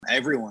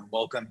everyone.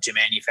 Welcome to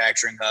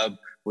Manufacturing Hub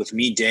with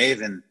me,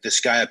 Dave, and this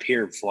guy up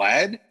here,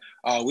 Vlad.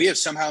 We have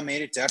somehow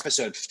made it to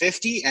episode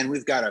 50, and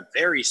we've got a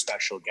very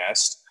special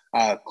guest,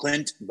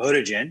 Clint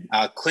Bodegin.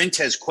 Clint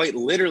has quite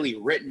literally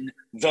written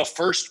the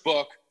first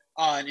book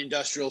on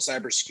industrial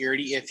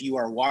cybersecurity. If you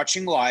are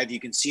watching live, you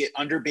can see it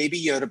under Baby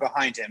Yoda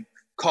behind him,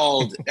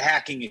 called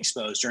Hacking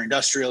Exposed, or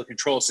Industrial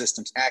Control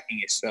Systems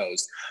Hacking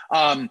Exposed.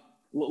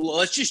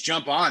 Let's just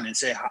jump on and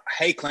say,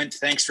 hey, Clint,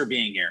 thanks for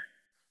being here.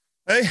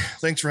 Hey,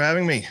 thanks for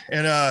having me.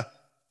 And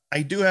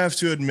I do have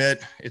to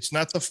admit, it's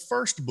not the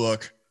first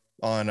book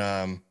on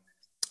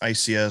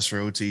ICS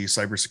or OT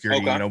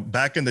cybersecurity. Okay. You know,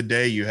 back in the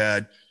day, you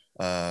had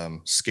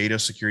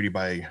SCADA Security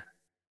by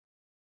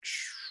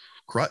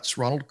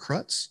Ronald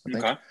Krutz, I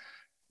think. Okay.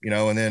 You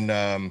know, and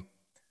then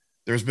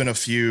there's been a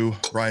few.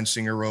 Brian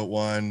Singer wrote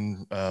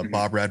one.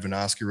 Bob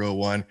Radvanovsky wrote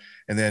one.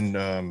 And then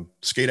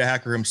SCADA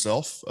hacker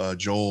himself,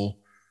 Joel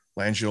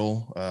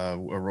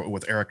Langell,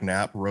 with Eric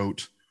Knapp,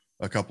 wrote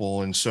a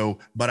couple. And so,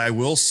 but I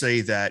will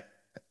say that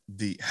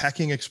the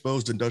Hacking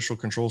Exposed Industrial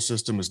Control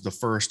System is the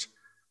first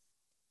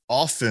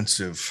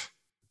offensive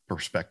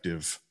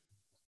perspective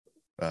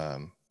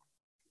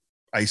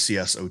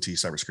ICS OT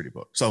cybersecurity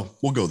book. So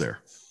we'll go there.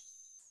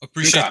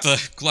 Appreciate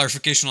the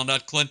clarification on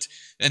that, Clint.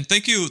 And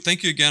thank you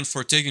again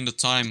for taking the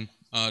time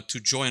to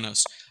join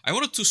us. I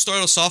wanted to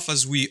start us off,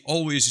 as we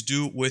always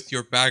do, with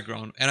your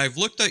background. And I've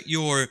looked at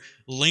your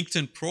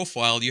LinkedIn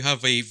profile. You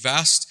have a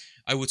vast,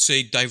 I would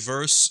say,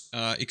 diverse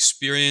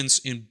experience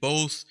in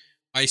both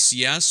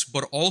ICS,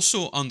 but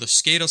also on the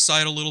SCADA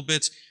side a little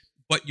bit.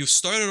 But you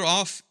started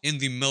off in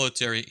the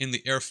military, in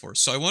the Air Force.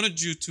 So I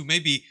wanted you to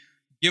maybe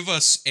give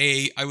us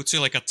I would say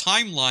like a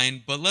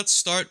timeline, but let's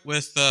start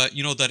with,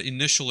 that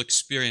initial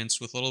experience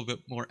with a little bit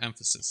more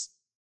emphasis.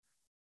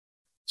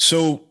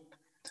 So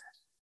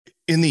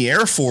in the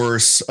Air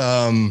Force,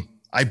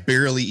 I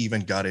barely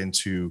even got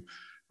into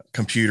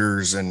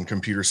computers and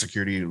computer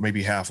security,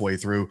 maybe halfway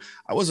through.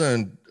 I was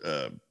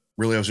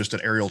just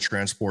an aerial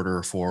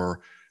transporter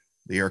for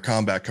the Air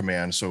Combat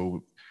Command.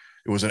 So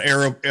it was an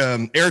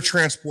air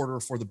transporter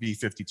for the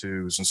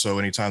B-52s. And so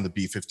anytime the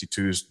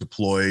B-52s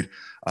deployed,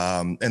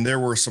 and there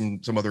were some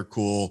other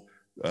cool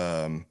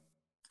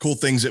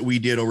things that we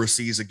did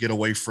overseas to get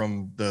away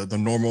from the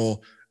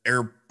normal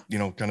air, we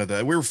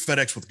were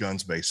FedEx with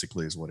guns,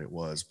 basically, is what it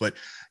was. But,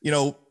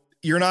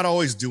 you're not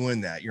always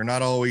doing that. You're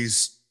not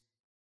always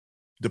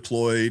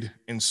deployed.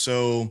 And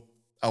so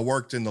I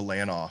worked in the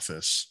LAN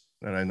office.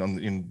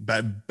 And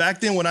back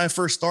then when I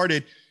first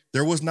started,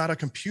 there was not a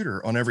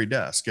computer on every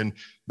desk. And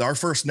our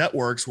first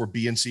networks were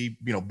BNC,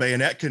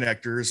 bayonet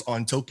connectors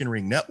on token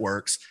ring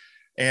networks.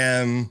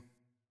 And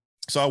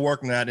so I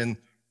worked in that. And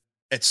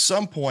at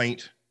some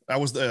point, I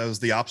was the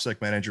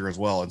OPSEC manager as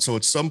well. And so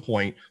at some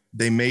point,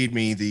 they made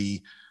me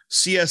the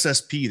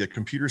CSSP, the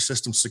Computer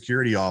System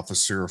Security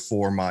Officer,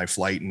 for my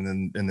flight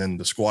and then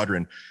the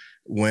squadron,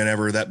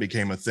 whenever that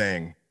became a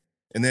thing.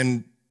 And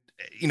then,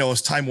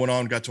 as time went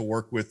on, got to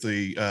work with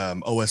the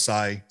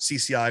OSI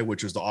CCI,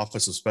 which is the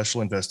Office of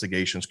Special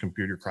Investigations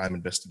Computer Crime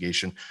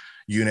Investigation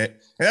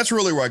Unit. And that's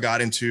really where I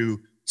got into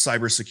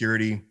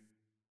cybersecurity.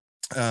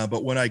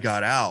 But when I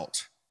got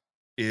out,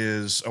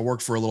 I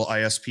worked for a little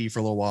ISP for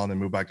a little while and then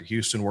moved back to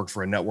Houston, worked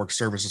for a network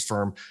services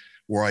firm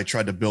where I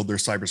tried to build their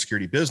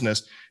cybersecurity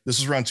business. This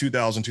was around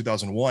 2000,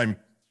 2001.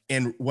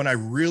 And when I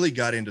really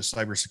got into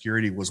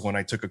cybersecurity was when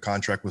I took a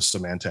contract with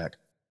Symantec.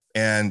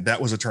 And that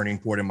was a turning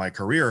point in my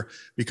career,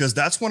 because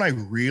that's when I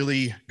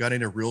really got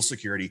into real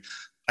security.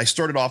 I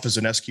started off as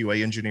an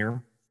SQA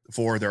engineer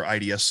for their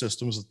IDS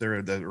systems, their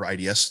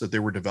IDS that they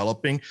were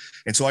developing.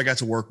 And so I got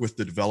to work with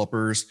the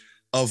developers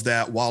of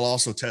that while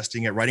also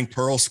testing it, writing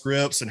Perl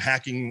scripts and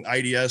hacking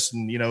IDS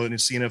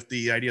and seeing if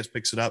the IDS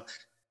picks it up.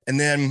 And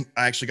then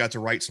I actually got to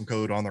write some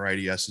code on their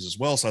IDSs as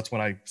well. So that's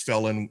when I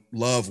fell in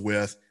love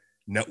with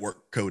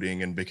network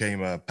coding and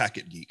became a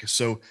packet geek.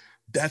 So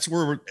that's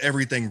where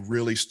everything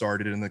really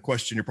started. And the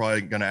question you're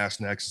probably going to ask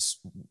next is,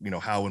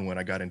 how and when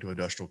I got into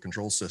industrial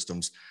control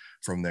systems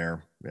from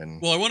there. And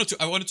well, I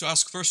wanted to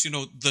ask first,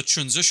 the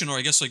transition, or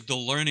I guess like the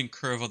learning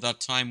curve at that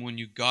time when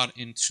you got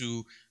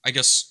into, I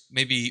guess,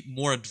 maybe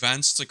more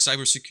advanced like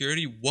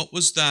cybersecurity. What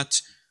was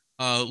that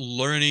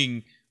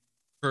learning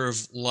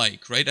curve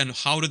like, right? And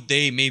how did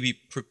they maybe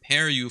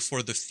prepare you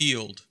for the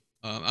field?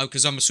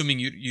 Because I'm assuming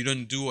you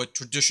didn't do a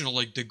traditional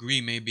like degree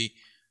maybe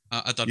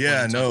at that point.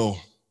 Yeah, no.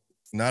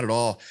 Not at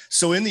all.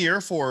 So in the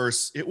Air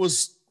Force,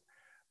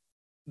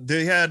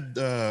 they had,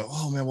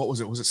 what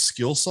was it? Was it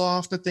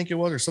Skillsoft? I think it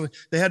was, or something.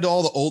 They had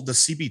all the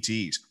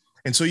CBTs.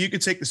 And so you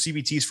could take the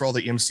CBTs for all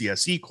the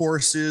MCSE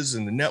courses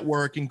and the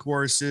networking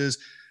courses.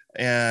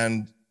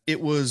 And it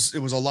was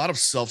a lot of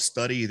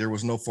self-study. There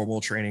was no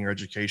formal training or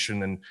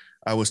education. And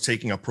I was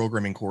taking a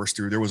programming course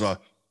there was a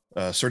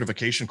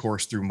certification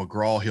course through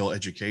McGraw-Hill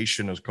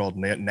Education. It was called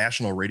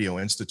National Radio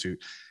Institute.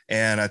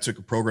 And I took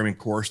a programming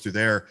course through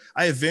there.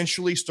 I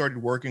eventually started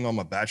working on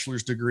my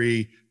bachelor's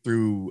degree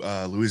through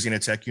Louisiana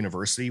Tech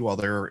University while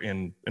they're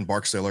in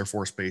Barksdale Air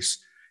Force Base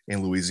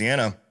in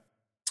Louisiana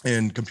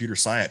in computer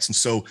science. And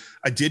so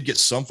I did get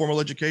some formal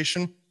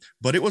education,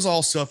 but it was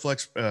all self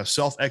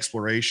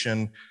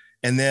exploration.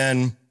 And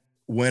then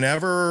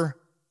whenever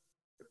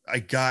I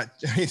got,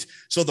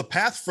 so the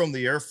path from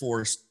the Air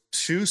Force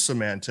to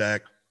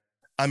Symantec,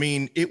 I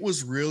mean, it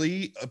was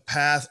really a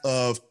path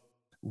of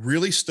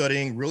really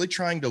studying, really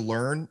trying to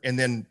learn, and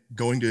then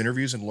going to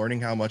interviews and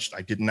learning how much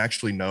I didn't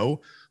actually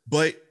know.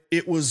 But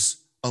it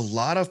was a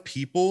lot of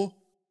people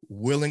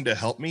willing to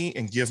help me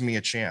and give me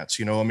a chance.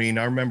 You know, I mean,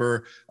 I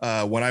remember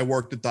when I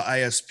worked at the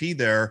ISP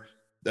there,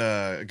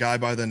 a guy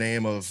by the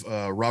name of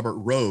Robert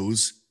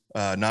Rose,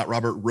 not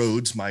Robert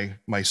Rhodes, my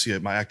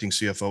acting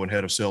CFO and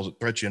head of sales at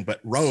Threatgen, but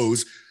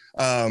Rose,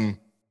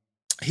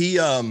 he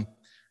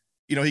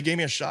gave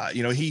me a shot.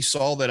 You know, he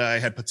saw that I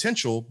had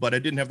potential, but I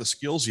didn't have the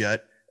skills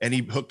yet. And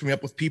he hooked me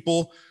up with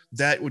people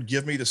that would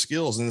give me the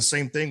skills. And the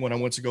same thing when I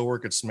went to go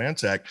work at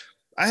Symantec,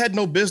 I had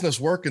no business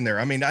working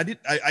there. I mean,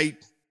 I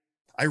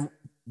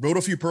wrote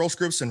a few Perl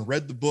scripts and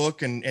read the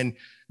book and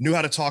knew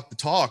how to talk the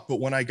talk.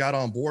 But when I got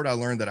on board, I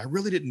learned that I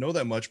really didn't know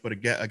that much, but a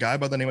guy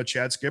by the name of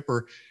Chad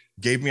Skipper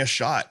gave me a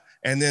shot.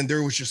 And then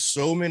there was just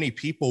so many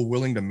people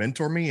willing to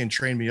mentor me and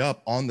train me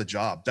up on the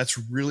job. That's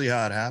really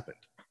how it happened.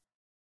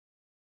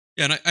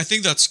 Yeah, and I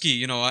think that's key.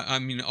 You know, I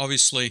mean,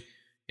 obviously,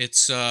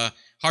 it's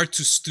hard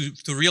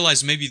to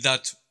realize maybe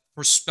that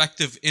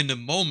perspective in the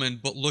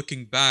moment, but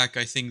looking back,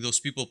 I think those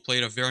people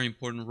played a very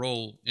important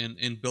role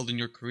in building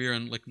your career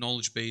and like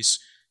knowledge base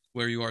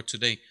where you are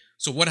today.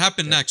 So what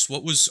happened next?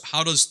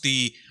 How does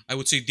I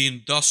would say the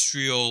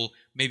industrial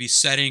maybe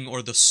setting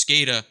or the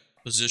SCADA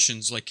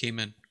positions like came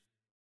in?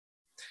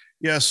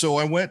 Yeah, so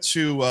I went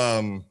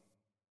to,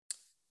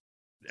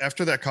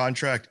 after that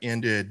contract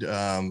ended,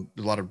 a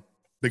lot of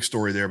big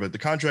story there, but the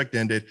contract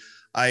ended.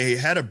 I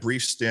had a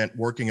brief stint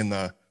working in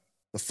the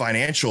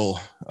financial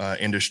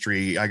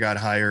industry. I got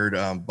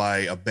hired by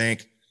a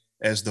bank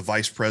as the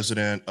vice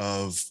president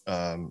of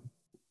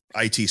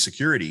IT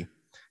security.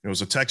 It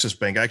was a Texas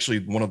bank. Actually,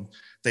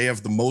 they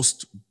have the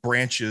most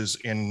branches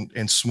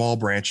in small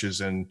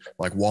branches and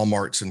like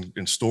Walmarts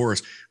and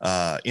stores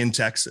in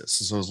Texas.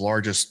 So it was the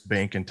largest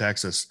bank in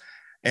Texas.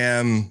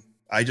 And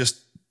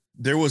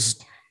there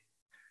was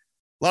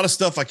a lot of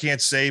stuff I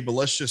can't say, but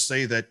let's just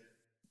say that,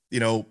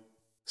 you know,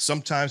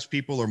 sometimes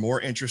people are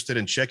more interested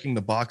in checking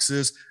the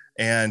boxes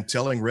and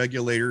telling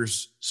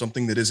regulators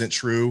something that isn't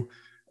true.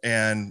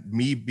 And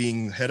me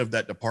being head of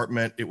that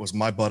department, it was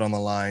my butt on the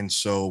line.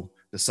 So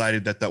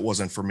decided that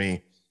wasn't for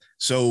me.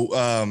 So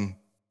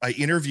I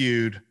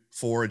interviewed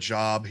for a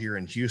job here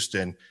in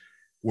Houston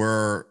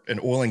where an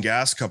oil and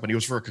gas company, it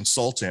was for a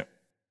consultant,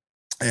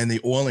 and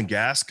the oil and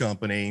gas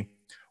company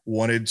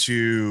wanted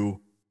to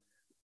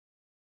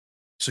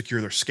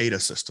secure their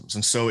SCADA systems.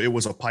 And so it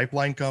was a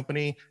pipeline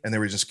company and there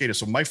was a SCADA.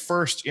 So my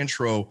first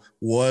intro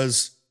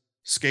was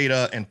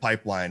SCADA and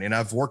pipeline. And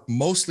I've worked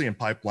mostly in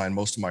pipeline,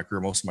 most of my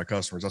career, most of my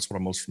customers. That's what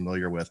I'm most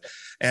familiar with.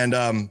 And,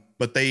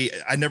 but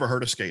I never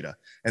heard of SCADA.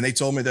 And they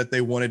told me that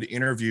they wanted to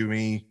interview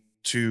me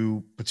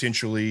to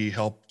potentially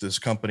help this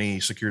company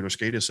secure their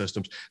SCADA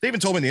systems. They even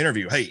told me in the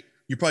interview, hey,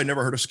 you probably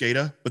never heard of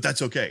SCADA, but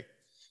that's okay.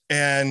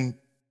 And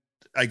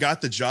I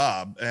got the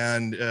job,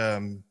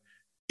 and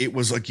it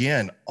was,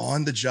 again,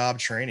 on the job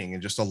training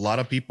and just a lot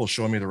of people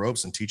showing me the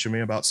ropes and teaching me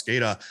about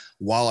SCADA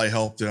while I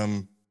helped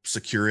them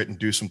secure it and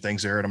do some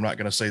things there. And I'm not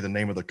going to say the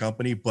name of the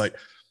company, but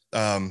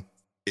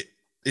it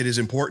is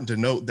important to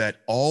note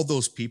that all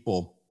those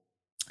people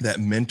that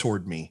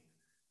mentored me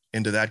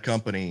into that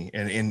company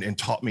and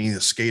taught me the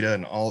SCADA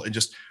and all,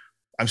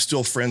 I'm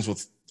still friends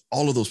with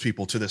all of those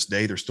people to this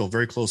day. They're still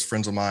very close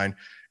friends of mine,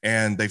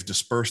 and they've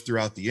dispersed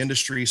throughout the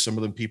industry. Some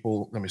of the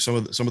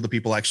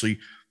people actually,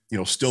 you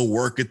know, still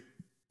work at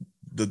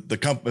the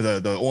company,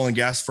 the oil and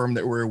gas firm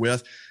that we're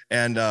with.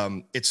 And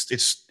it's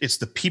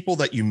the people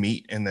that you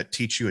meet and that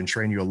teach you and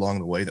train you along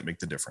the way that make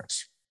the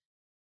difference.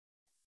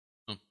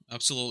 Oh,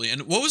 absolutely.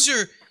 And what was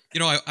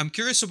I'm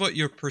curious about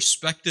your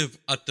perspective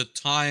at the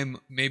time,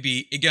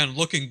 maybe again,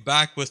 looking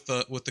back with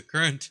the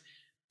current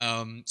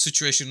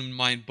situation in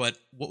mind, but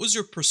what was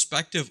your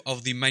perspective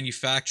of the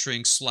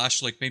manufacturing /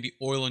 like maybe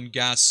oil and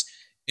gas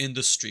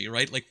industry,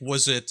 right? Like,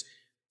 was it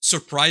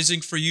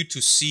surprising for you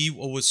to see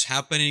what was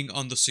happening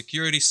on the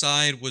security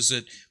side? Was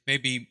it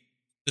maybe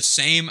the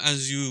same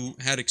as you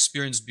had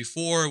experienced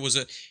before? Was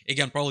it,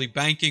 again, probably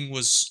banking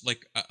was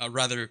like a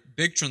rather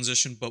big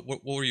transition, but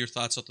what were your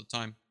thoughts at the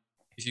time,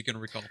 if you can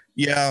recall?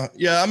 Yeah.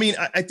 I mean,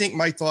 I think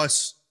my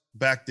thoughts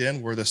back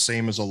then were the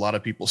same as a lot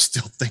of people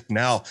still think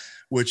now,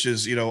 which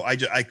is, you know,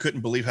 I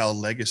couldn't believe how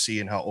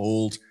legacy and how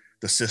old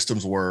the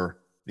systems were,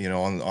 you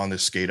know, on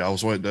this SCADA. I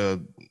was I'm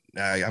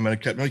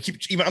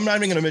not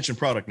even going to mention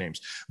product names,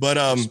 but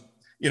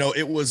you know,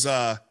 it was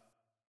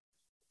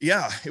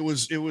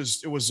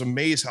it was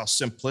amazed how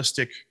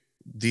simplistic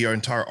the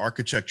entire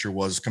architecture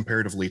was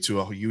comparatively to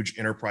a huge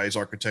enterprise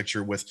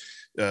architecture with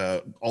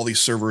all these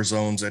server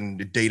zones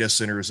and data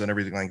centers and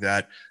everything like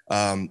that.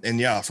 And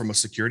yeah, from a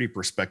security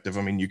perspective,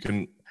 I mean, you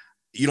don't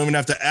even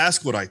have to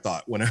ask what I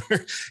thought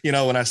whenever, you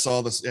know, when I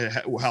saw this,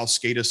 how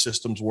SCADA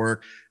systems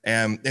work.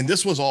 And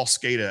this was all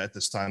SCADA at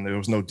this time. There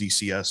was no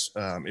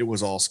DCS. It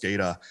was all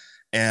SCADA.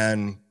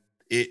 And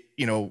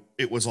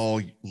it was all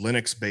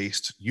Linux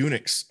based,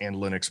 Unix and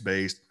Linux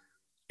based,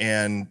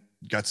 and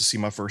got to see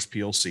my first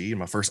PLC and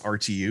my first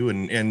RTU.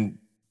 And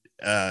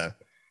I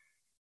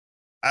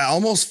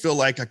almost feel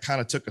like I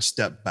kind of took a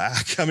step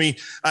back. I mean,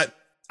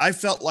 I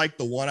felt like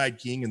the one-eyed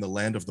king in the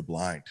land of the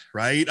blind,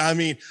 right? I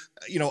mean,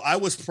 I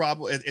was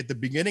probably at the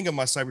beginning of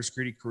my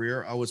cybersecurity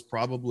career, I was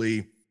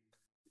probably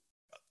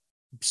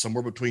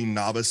somewhere between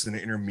novice and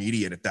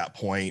intermediate at that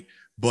point.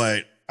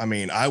 But I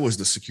mean, I was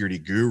the security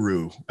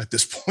guru at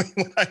this point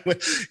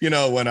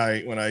when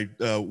I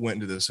went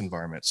into this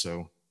environment.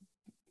 So,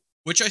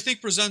 which I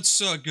think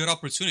presents good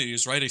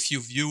opportunities, right? If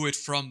you view it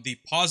from the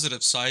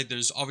positive side,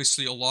 there's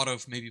obviously a lot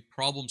of maybe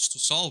problems to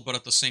solve, but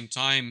at the same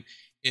time,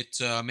 it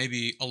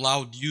maybe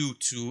allowed you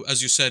to,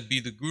 as you said, be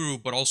the guru,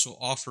 but also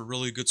offer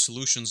really good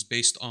solutions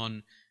based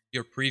on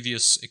your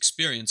previous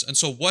experience. And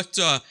so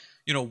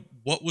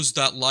what was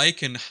that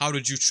like, and how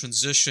did you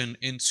transition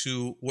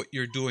into what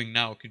you're doing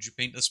now? Could you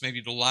paint us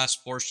maybe the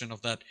last portion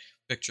of that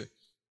picture?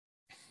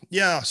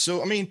 Yeah.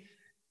 So, I mean,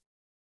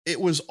 it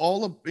was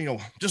all of,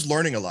 just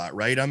learning a lot,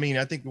 right? I mean,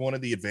 I think one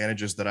of the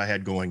advantages that I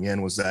had going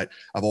in was that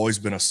I've always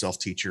been a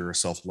self-teacher, a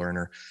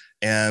self-learner.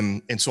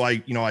 And so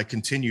I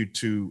continued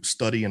to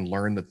study and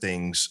learn the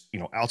things,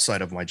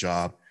 outside of my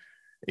job.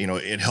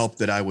 It helped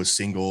that I was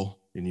single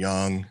and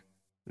young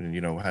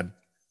and,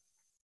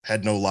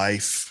 had no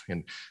life.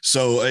 And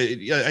so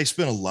I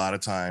spent a lot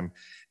of time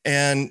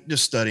and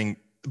just studying,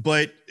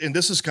 and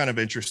this is kind of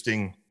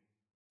interesting.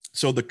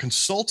 So the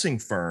consulting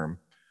firm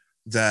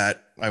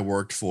that I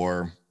worked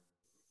for,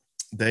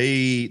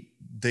 they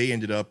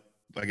ended up,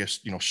 I guess,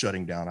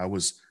 shutting down. I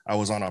was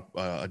on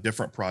a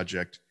different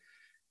project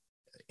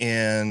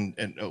and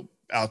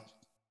out,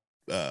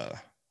 I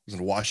was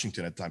in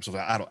Washington at the time. So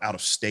out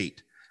of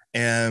state.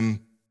 And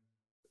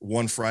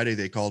one Friday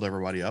they called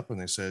everybody up and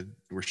they said,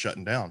 we're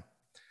shutting down.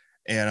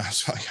 And I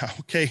was like,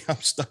 okay,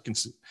 I'm stuck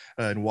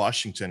in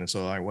Washington. And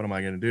so what am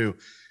I going to do?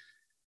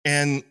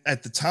 And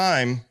at the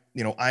time,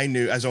 I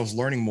knew, as I was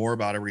learning more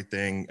about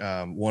everything,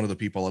 one of the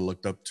people I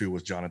looked up to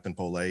was Jonathan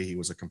Polay. He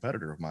was a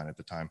competitor of mine at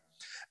the time.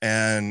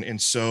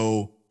 And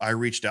so I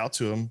reached out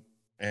to him,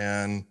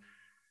 and,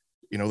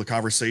 the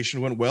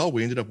conversation went well.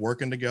 We ended up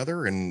working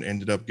together and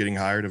ended up getting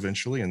hired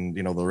eventually. And,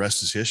 the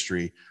rest is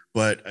history.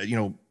 But,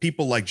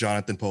 people like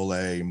Jonathan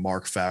Polay,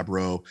 Mark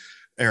Fabro,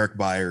 Eric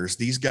Byers,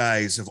 these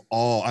guys have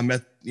all, I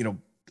met,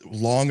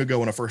 long ago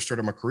when I first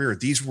started my career.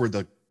 These were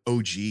the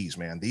OGs,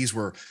 man. These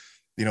were,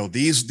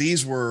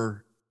 these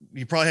were,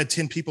 you probably had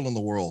 10 people in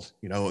the world,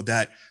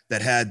 that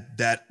had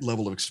that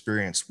level of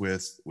experience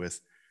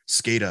with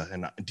SCADA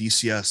and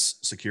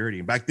DCS security.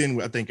 And back then,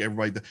 I think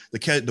everybody, the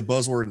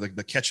buzzword,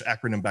 the catch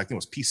acronym back then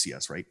was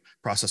PCS, right?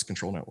 Process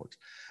Control Networks.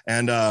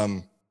 And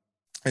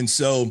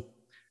so,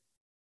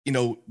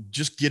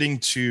 just getting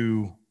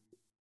to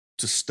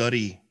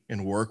study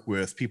and work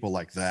with people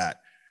like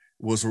that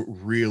was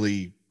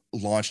really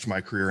launched my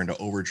career into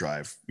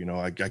overdrive.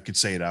 I could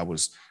say that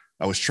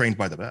I was trained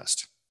by the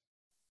best.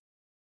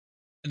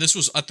 And this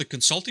was at the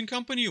consulting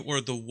company,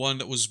 or the one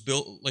that was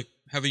built, like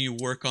having you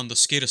work on the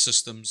SCADA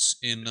systems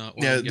in oil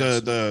and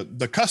gas?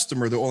 The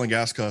customer, the oil and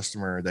gas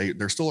customer,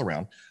 they're still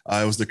around.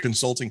 It was the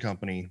consulting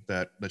company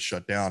that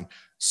shut down.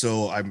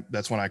 So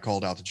that's when I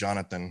called out to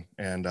Jonathan,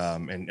 and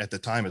at the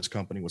time his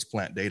company was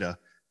Plant Data,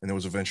 and it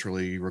was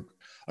eventually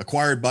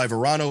acquired by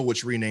Verano,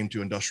 which renamed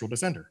to Industrial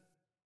Defender.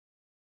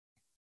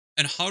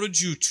 And how did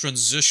you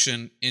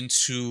transition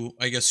into,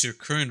 I guess, your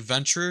current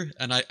venture?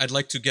 And I'd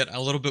like to get a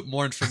little bit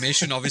more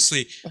information.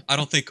 Obviously, I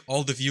don't think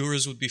all the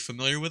viewers would be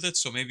familiar with it.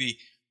 So maybe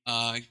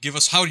give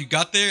us how you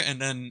got there,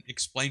 and then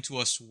explain to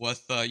us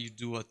what you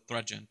do at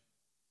ThreatGen.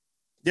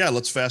 Yeah,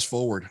 let's fast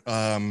forward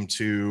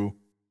to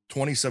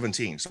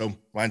 2017. So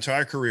my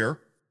entire career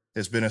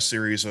has been a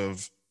series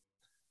of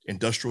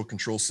industrial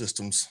control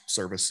systems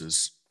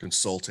services,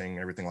 consulting,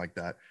 everything like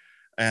that.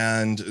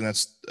 And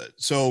that's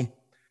so.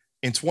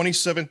 In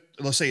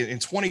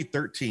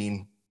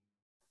 2013,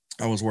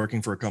 I was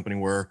working for a company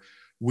where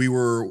we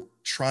were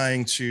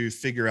trying to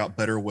figure out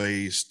better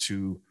ways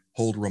to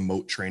hold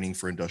remote training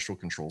for industrial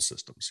control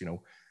systems.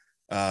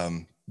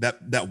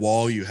 That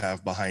wall you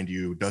have behind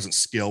you doesn't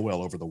scale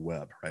well over the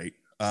web, right?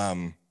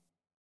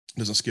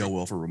 Doesn't scale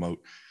well for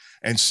remote.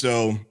 And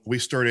so we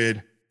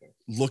started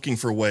looking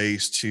for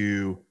ways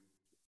to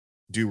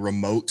do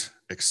remote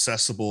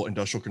accessible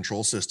industrial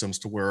control systems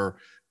to where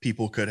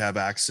people could have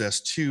access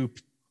to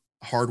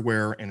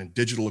hardware and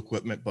digital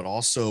equipment, but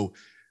also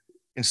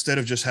instead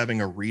of just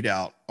having a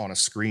readout on a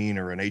screen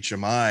or an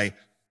HMI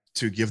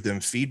to give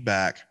them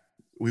feedback,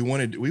 we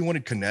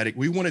wanted kinetic.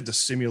 We wanted to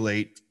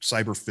simulate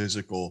cyber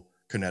physical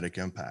kinetic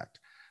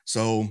impact.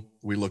 So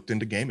we looked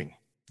into gaming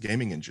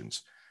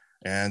engines.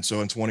 And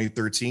so in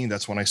 2013,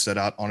 that's when I set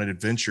out on an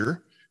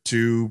adventure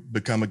to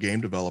become a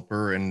game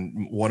developer.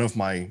 And one of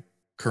my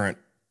current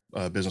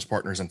business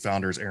partners and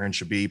founders, Aaron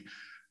Shabib,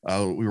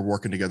 we were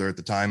working together at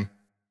the time.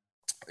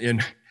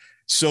 And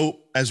so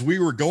as we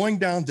were going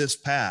down this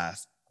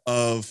path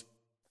of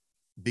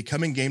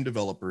becoming game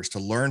developers to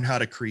learn how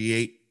to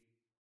create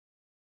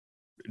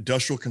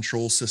industrial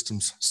control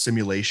systems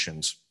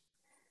simulations,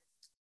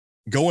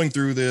 going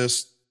through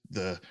this,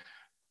 the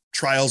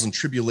trials and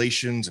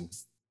tribulations and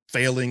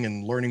failing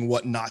and learning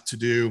what not to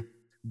do,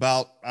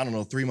 about, I don't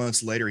know, 3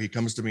 months later, he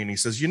comes to me and he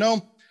says,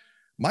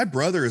 my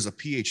brother is a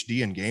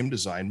PhD in game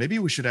design. Maybe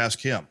we should ask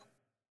him.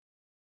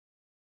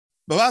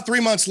 But about 3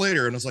 months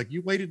later, and I was like,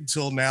 you waited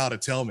until now to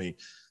tell me.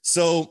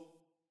 So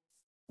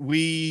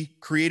we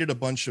created a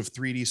bunch of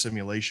 3D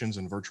simulations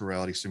and virtual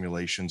reality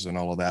simulations and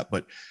all of that,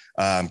 but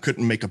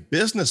couldn't make a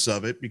business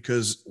of it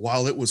because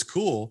while it was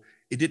cool,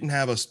 it didn't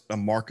have a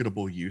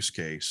marketable use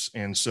case.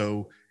 And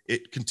so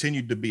it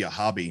continued to be a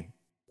hobby.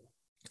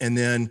 And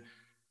then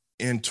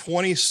in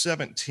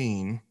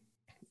 2017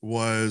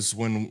 was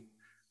when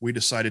we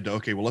decided to,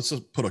 okay, well, let's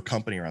just put a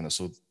company around this.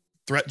 So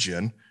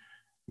ThreatGen,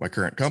 my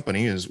current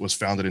company, was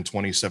founded in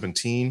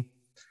 2017.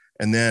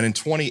 And then in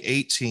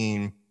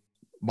 2018,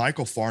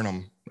 Michael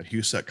Farnham at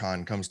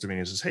HuSecCon comes to me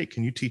and says, hey,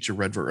 can you teach a in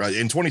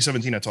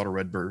 2017, I taught a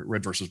red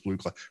versus blue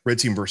class, red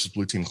team versus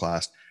blue team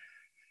class.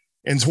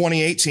 In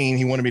 2018,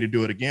 he wanted me to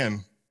do it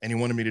again, and he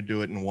wanted me to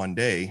do it in one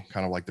day,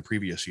 kind of like the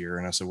previous year.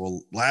 And I said,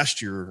 well,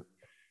 last year,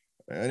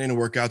 it didn't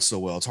work out so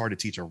well. It's hard to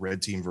teach a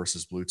red team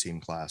versus blue team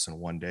class in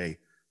one day.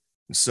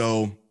 And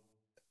so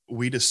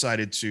we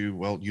decided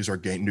to, use our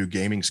new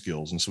gaming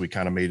skills. And so we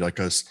kind of made like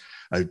a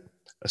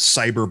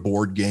cyber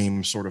board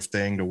game sort of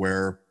thing to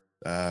where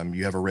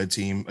you have a red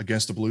team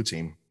against a blue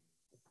team.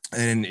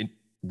 And it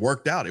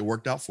worked out. It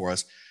worked out for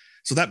us.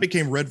 So that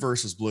became Red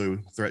versus Blue,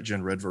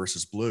 ThreatGen Red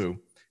versus Blue.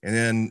 And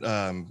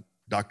then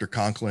Dr.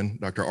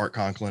 Art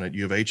Conklin at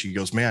U of H, he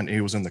goes, man,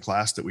 he was in the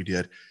class that we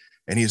did.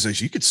 And he says,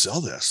 you could sell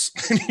this.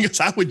 And he goes,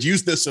 I would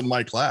use this in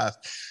my class.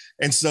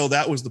 And so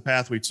that was the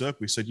path we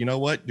took. We said, you know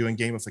what, doing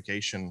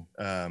gamification,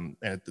 and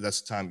that's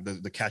the time,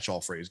 the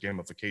catch-all phrase,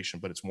 gamification,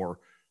 but it's more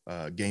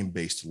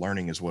game-based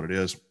learning is what it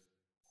is.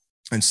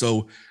 And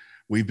so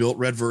we built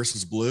Red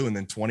versus Blue. And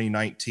then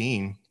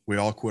 2019, we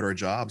all quit our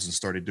jobs and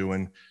started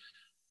doing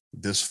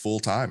this full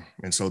time.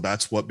 And so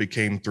that's what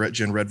became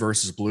ThreatGen Red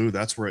versus Blue.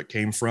 That's where it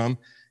came from.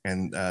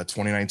 And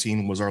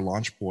 2019 was our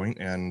launch point,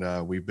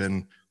 and we've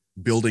been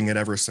building it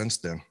ever since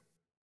then.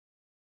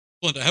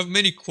 Well, I have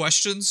many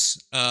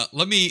questions.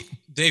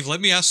 Dave,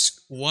 let me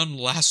ask one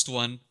last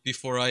one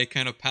before I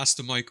kind of pass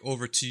the mic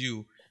over to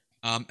you.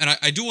 And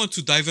I do want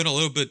to dive in a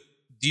little bit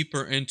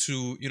deeper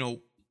into,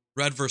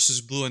 Red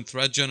versus Blue and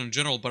ThreatGen in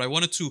general, but I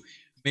wanted to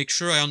make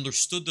sure I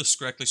understood this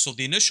correctly. So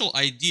the initial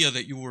idea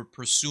that you were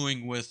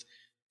pursuing with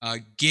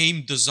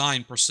game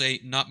design per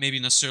se, not maybe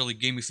necessarily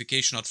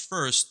gamification at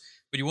first,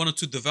 but you wanted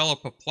to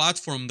develop a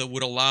platform that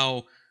would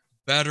allow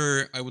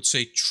better, I would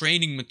say,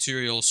 training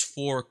materials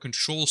for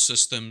control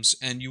systems,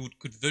 and you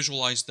could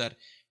visualize that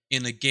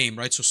in a game,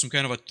 right? So some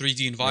kind of a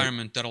 3D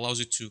environment that allows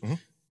you to,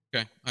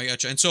 okay, I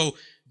gotcha. And so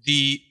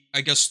the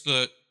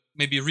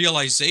maybe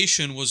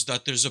realization was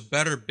that there's a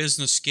better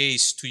business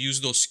case to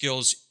use those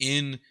skills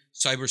in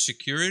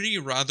cybersecurity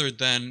rather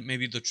than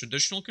maybe the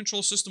traditional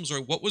control systems, or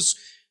what was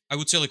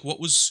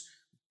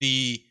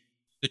the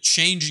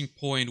changing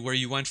point where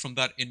you went from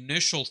that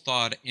initial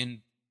thought and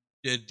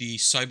did the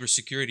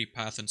cybersecurity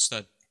path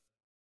instead?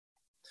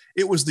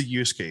 It was the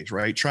use case,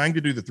 right? Trying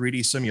to do the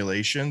 3D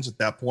simulations at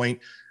that point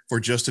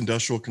for just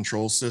industrial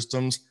control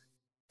systems,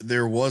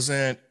 there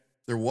wasn't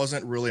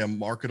really a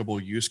marketable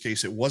use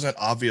case. It wasn't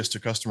obvious to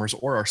customers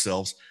or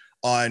ourselves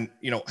on,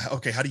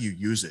 okay, how do you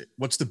use it?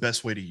 What's the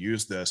best way to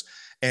use this?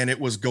 And it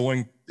was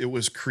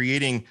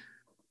creating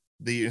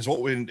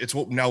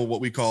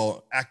what we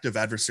call active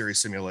adversary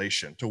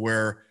simulation, to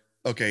where,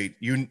 okay,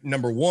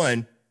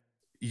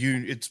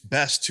 it's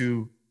best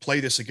to play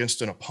this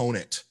against an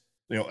opponent,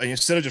 and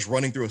instead of just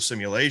running through a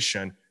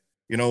simulation,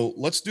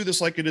 let's do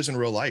this like it is in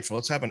real life.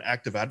 Let's have an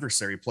active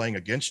adversary playing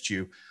against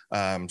you,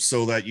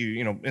 so that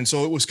and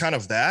so it was kind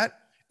of that.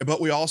 But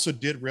we also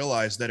did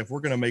realize that if we're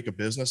going to make a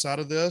business out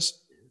of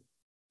this,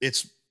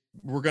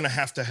 we're going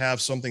to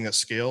have something that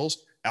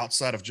scales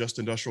outside of just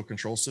industrial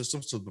control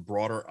systems to the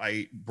broader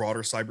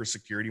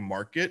cybersecurity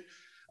market.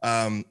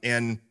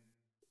 And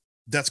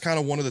that's kind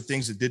of one of the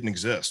things that didn't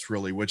exist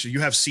really, which you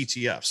have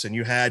CTFs, and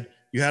you had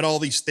all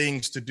these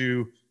things to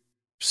do,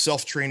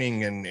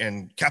 self-training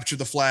and capture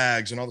the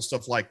flags and all the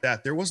stuff like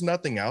that. There was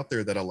nothing out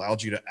there that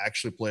allowed you to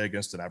actually play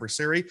against an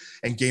adversary,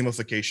 and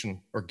gamification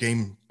or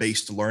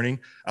game-based learning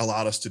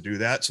allowed us to do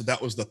that. So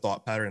that was the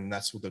thought pattern, and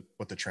that's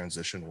what the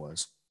transition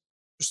was.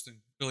 Interesting.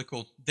 Really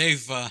cool.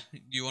 Dave, do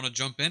you want to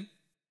jump in?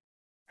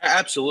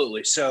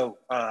 Absolutely. So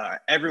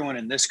everyone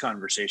in this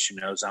conversation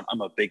knows I'm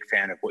a big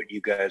fan of what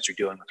you guys are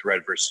doing with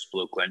Red versus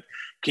Blue, Clint.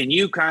 Can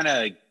you we've kind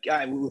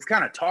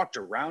of talked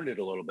around it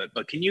a little bit,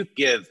 but can you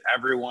give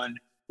everyone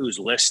who's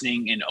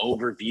listening an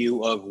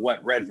overview of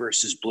what Red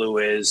versus Blue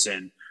is,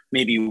 and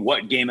maybe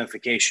what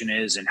gamification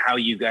is, and how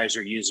you guys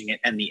are using it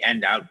and the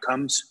end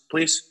outcomes,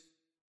 please?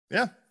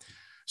 Yeah.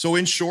 So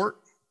in short,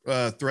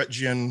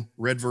 ThreatGen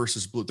Red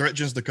versus Blue.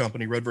 ThreatGen is the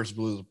company. Red versus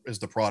Blue is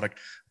the product.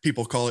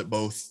 People call it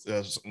both.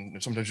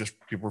 Sometimes just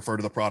people refer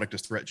to the product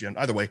as ThreatGen.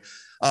 Either way,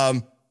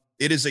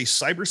 it is a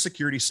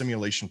cybersecurity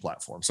simulation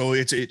platform. So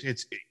it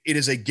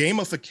is a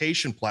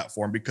gamification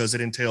platform because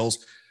it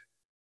entails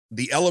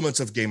the elements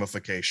of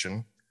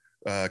gamification,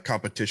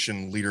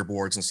 competition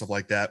leaderboards and stuff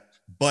like that.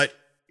 But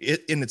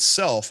it in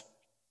itself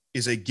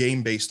is a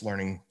game-based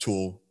learning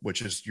tool,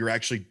 which is you're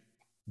actually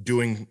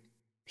doing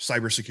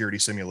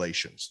cybersecurity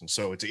simulations. And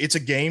so it's a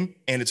game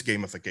and it's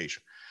gamification,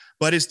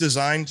 but it's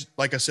designed,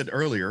 like I said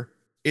earlier,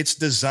 it's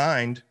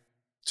designed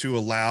to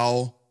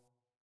allow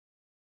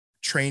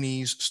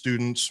trainees,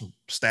 students,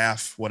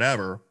 staff,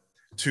 whatever,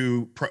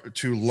 to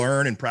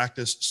learn and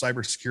practice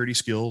cybersecurity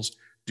skills,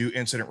 do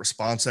incident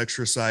response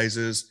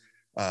exercises,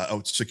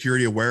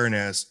 security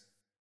awareness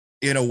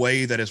in a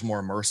way that is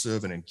more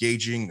immersive and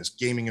engaging. This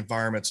gaming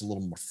environment's a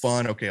little more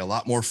fun. Okay, a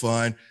lot more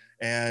fun.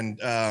 And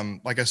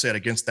like I said,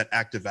 against that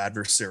active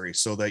adversary,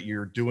 so that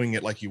you're doing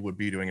it like you would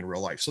be doing in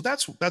real life. So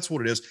that's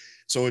what it is.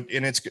 So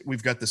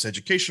we've got this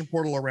education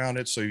portal around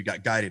it. So you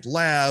got guided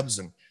labs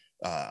and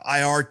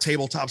IR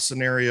tabletop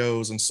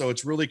scenarios, and so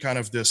it's really kind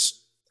of this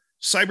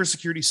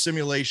cybersecurity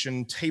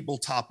simulation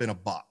tabletop in a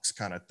box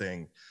kind of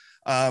thing.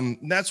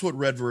 That's what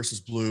Red versus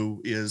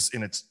Blue is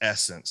in its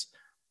essence.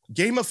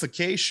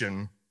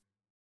 Gamification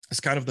is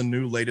kind of the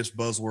new latest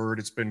buzzword.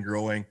 It's been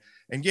growing.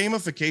 And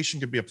gamification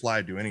can be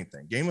applied to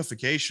anything.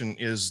 Gamification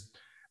is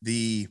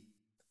the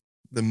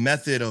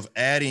method of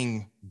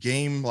adding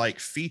game-like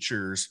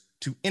features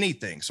to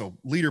anything. So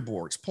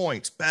leaderboards,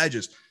 points,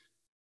 badges,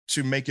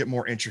 to make it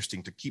more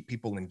interesting, to keep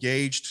people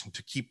engaged,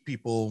 to keep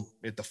people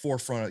at the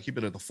forefront, keep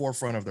it at the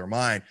forefront of their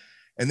mind.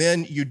 And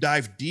then you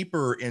dive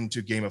deeper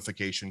into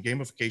gamification.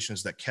 Gamification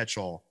is that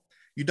catch-all.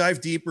 You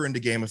dive deeper into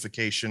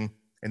gamification,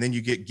 and then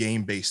you get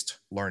game-based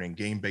learning,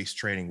 game-based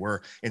training,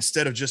 where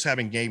instead of just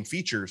having game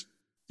features,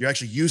 you're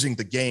actually using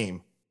the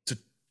game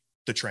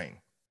to train.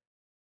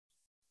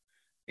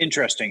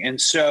 Interesting. And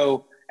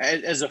so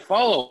as a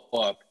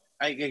follow-up,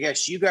 I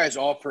guess you guys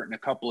offer it in a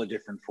couple of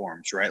different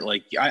forms, right?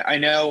 Like I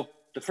know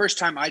the first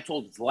time I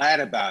told Vlad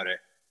about it,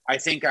 I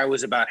think I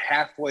was about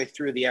halfway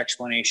through the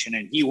explanation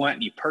and he went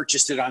and he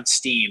purchased it on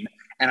Steam.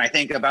 And I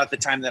think about the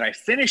time that I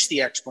finished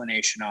the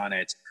explanation on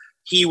it,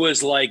 he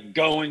was like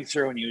going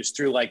through and he was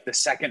through like the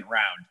second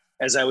round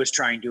as I was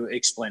trying to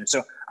explain it.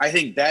 So I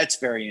think that's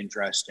very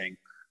interesting.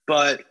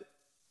 But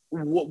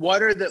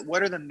what are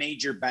the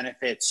major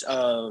benefits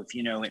of,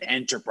 an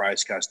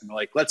enterprise customer?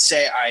 Like, let's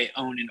say I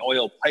own an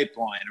oil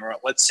pipeline, or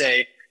let's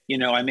say,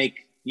 I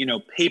make,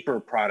 paper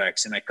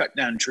products and I cut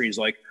down trees.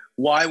 Like,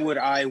 why would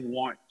I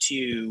want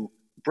to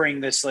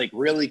bring this like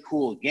really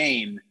cool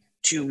game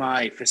to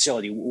my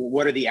facility?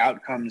 What are the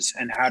outcomes,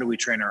 and how do we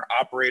train our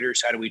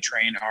operators? How do we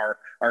train our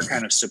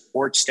kind of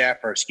support staff,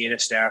 our SCADA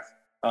staff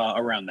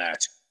around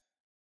that?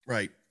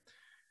 Right.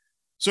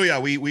 So yeah,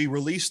 we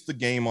released the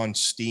game on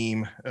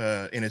Steam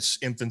in its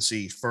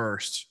infancy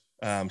first,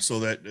 so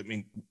that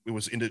it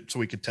was so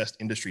we could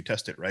industry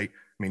test it, right?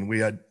 We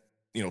had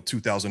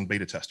 2,000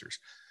 beta testers.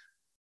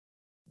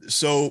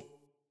 So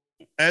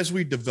as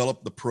we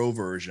developed the pro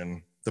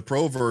version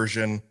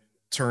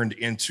turned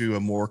into a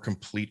more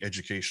complete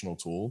educational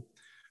tool.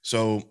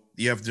 So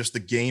you have just the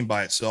game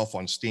by itself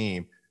on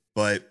Steam,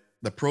 but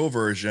the pro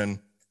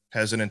version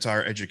has an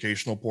entire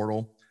educational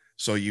portal.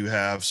 So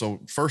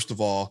first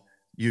of all,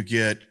 you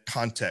get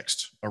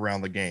context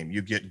around the game.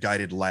 You get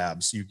guided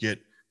labs. You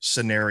get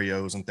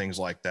scenarios and things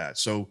like that.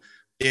 So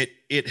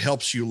it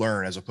helps you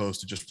learn as opposed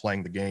to just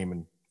playing the game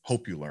and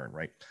hope you learn,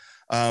 right?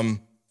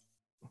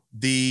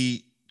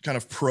 The kind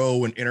of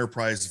pro and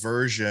enterprise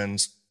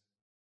versions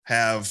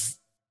have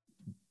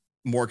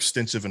more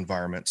extensive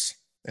environments,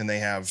 and they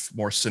have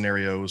more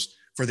scenarios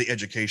for the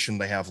education.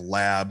 They have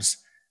labs.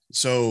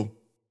 So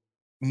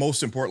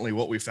most importantly,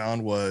 what we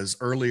found was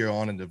earlier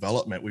on in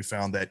development, we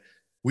found that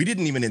we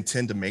didn't even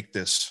intend to make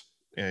this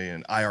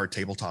an IR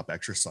tabletop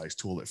exercise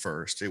tool at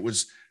first. It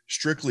was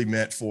strictly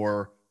meant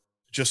for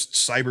just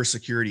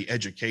cybersecurity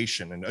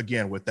education. And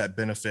again, with that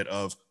benefit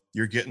of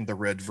you're getting the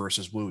red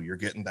versus blue, you're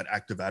getting that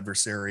active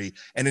adversary,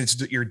 and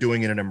you're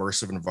doing it in an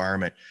immersive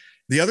environment.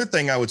 The other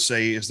thing I would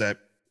say is that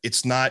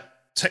it's not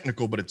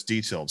technical, but it's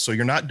detailed. So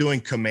you're not doing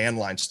command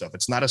line stuff.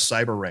 It's not a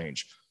cyber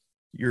range.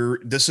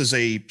 This is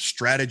a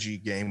strategy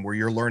game where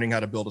you're learning how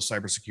to build a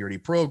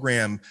cybersecurity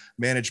program,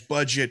 manage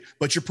budget,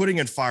 but you're putting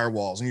in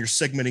firewalls and you're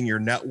segmenting your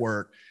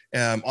network.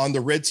 On the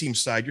red team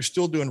side, you're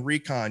still doing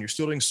recon, you're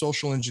still doing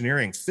social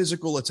engineering,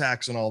 physical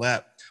attacks and all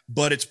that,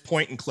 but it's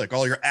point and click.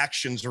 All your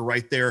actions are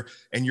right there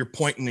and you're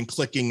pointing and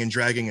clicking and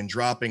dragging and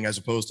dropping as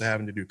opposed to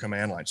having to do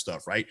command line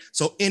stuff, right?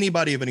 So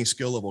anybody of any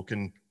skill level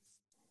can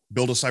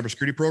build a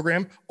cybersecurity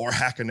program or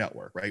hack a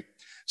network, right?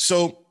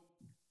 So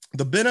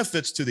the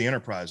benefits to the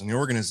enterprise and the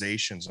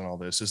organizations and all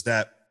this is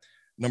that,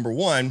 number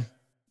one,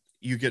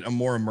 you get a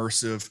more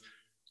immersive,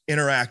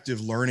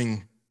 interactive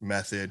learning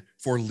method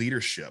for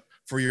leadership,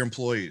 for your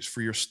employees,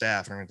 for your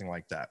staff, and everything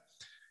like that.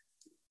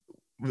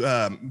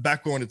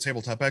 Back going to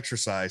tabletop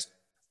exercise,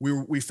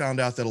 we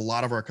found out that a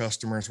lot of our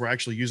customers were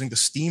actually using the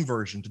Steam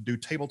version to do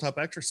tabletop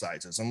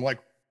exercises. I'm like,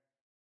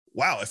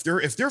 wow, if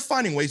they're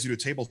finding ways to do a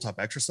tabletop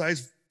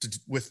exercise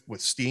with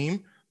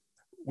Steam,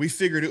 we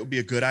figured it would be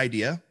a good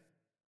idea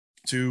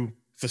to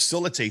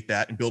facilitate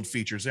that and build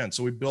features in.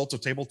 So we built a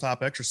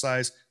tabletop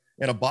exercise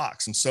in a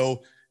box. And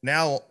so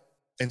now,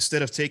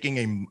 instead of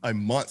taking a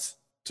month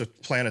to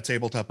plan a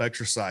tabletop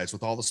exercise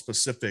with all the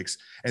specifics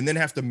and then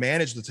have to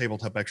manage the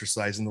tabletop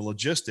exercise and the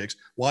logistics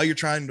while you're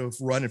trying to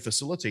run and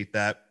facilitate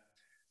that,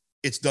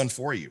 it's done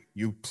for you.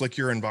 You click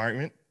your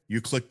environment, you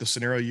click the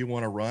scenario you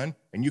want to run,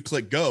 and you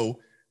click go.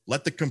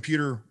 Let the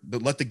computer,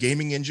 let the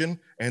gaming engine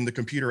and the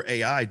computer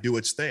AI do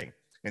its thing.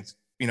 And,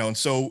 and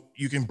so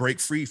you can break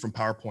free from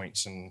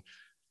PowerPoints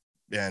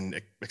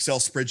and Excel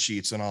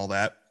spreadsheets and all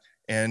that.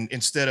 And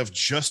instead of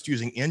just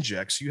using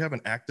injects, you have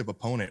an active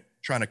opponent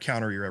trying to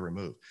counter your every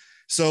move.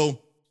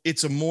 So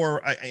it's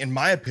in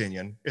my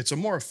opinion, it's a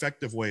more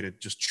effective way to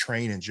just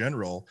train in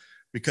general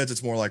because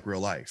it's more like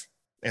real life.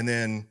 And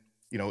then,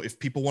 if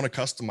people want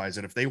to customize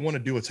it, if they want to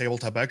do a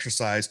tabletop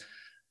exercise,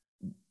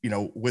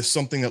 with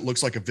something that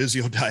looks like a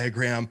Visio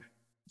diagram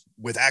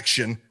with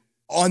action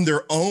on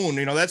their own,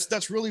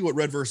 that's really what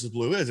Red versus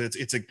Blue is.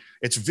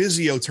 It's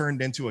Visio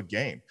turned into a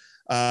game,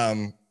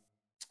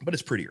 but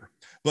it's prettier.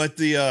 But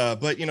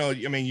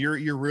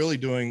you're really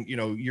doing,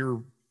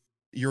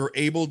 you're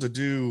able to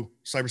do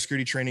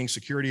cybersecurity training,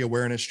 security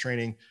awareness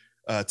training,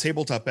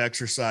 tabletop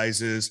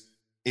exercises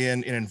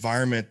in an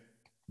environment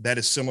that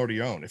is similar to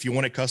your own. If you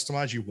want it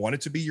customized, you want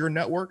it to be your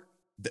network,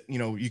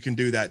 you can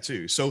do that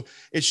too. So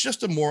it's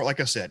just like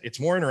I said,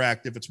 it's more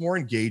interactive, it's more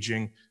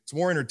engaging, it's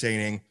more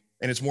entertaining,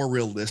 and it's more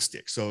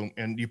realistic. So,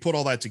 and you put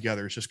all that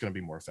together, it's just going to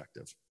be more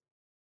effective.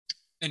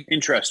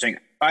 Interesting.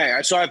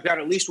 So I've got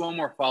at least one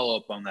more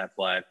follow-up on that,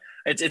 Vlad.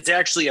 It's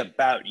actually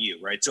about you,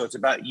 right? So it's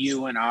about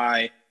you and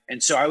I.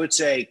 And so I would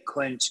say,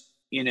 Clint,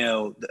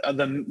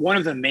 one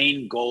of the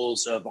main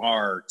goals of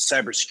our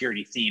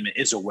cybersecurity theme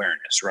is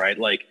awareness, right?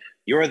 Like,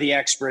 you're the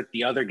expert.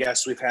 The other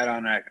guests we've had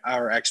on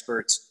our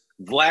experts,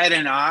 Vlad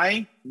and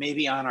I,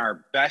 maybe on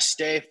our best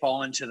day,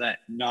 fall into that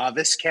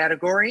novice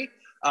category.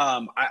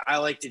 I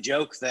like to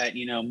joke that,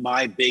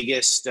 my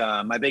biggest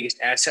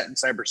asset in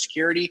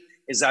cybersecurity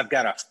is I've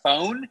got a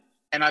phone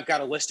and I've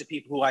got a list of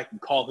people who I can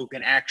call who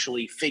can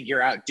actually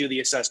figure out, do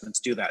the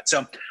assessments, do that.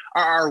 So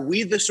are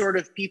we the sort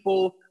of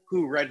people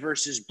who Red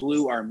versus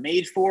Blue are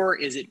made for?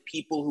 Is it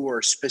people who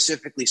are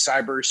specifically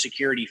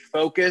cybersecurity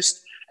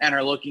focused and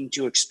are looking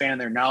to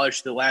expand their knowledge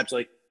to the labs?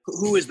 Like,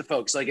 who is the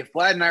folks? Like, if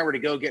Vlad and I were to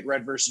go get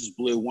Red versus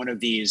Blue, one of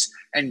these,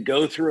 and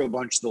go through a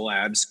bunch of the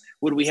labs,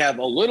 would we have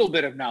a little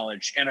bit of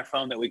knowledge and a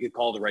phone that we could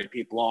call the right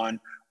people on?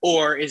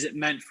 Or is it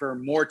meant for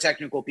more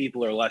technical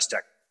people or less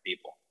technical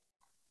people?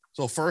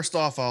 So first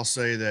off, I'll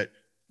say that,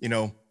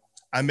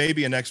 I may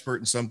be an expert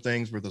in some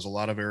things, but there's a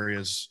lot of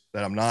areas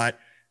that I'm not.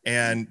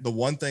 And the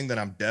one thing that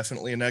I'm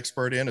definitely an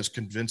expert in is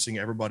convincing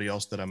everybody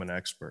else that I'm an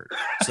expert.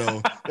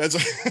 So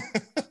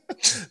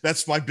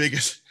that's my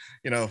biggest,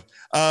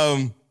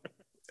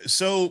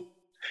 so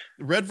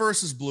Red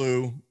versus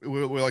Blue,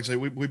 we like to say,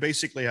 we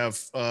basically have,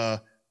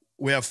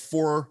 we have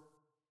four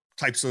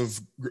types of,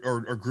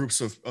 or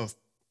groups of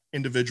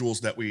individuals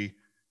that we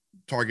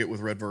target with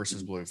Red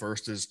versus Blue.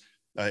 First is,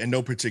 in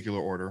no particular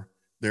order,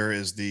 there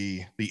is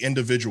the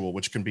individual,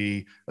 which can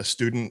be a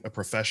student, a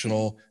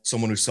professional,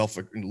 someone who's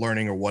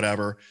self-learning or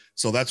whatever.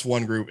 So that's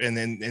one group. And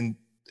then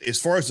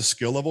as far as the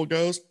skill level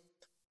goes,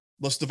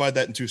 let's divide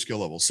that in two skill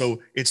levels.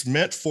 So it's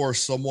meant for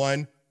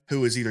someone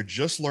who is either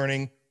just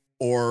learning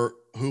or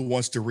who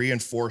wants to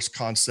reinforce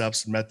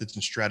concepts, methods,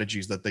 and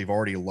strategies that they've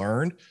already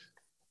learned.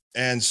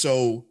 And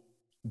so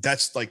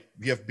that's like,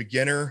 you have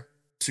beginner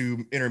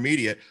to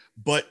intermediate,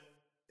 but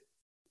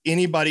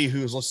anybody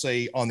who's, let's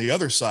say, on the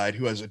other side,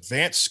 who has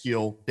advanced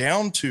skill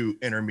down to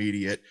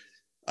intermediate,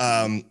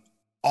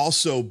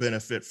 also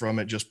benefit from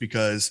it, just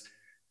because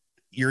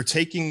you're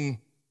taking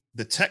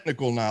the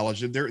technical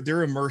knowledge.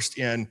 They're immersed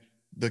in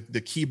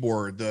the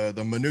keyboard,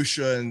 the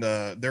minutia, and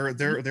they're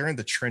in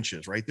the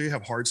trenches, right? They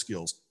have hard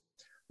skills.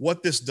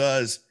 What this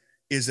does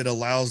is it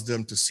allows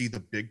them to see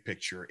the big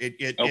picture.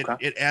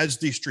 It adds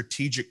the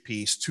strategic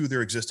piece to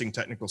their existing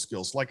technical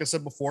skills. Like I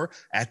said before,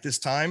 at this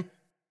time,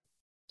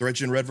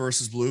 ThreatGen Red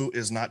versus Blue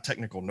is not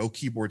technical, no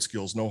keyboard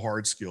skills, no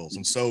hard skills.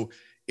 And so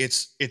it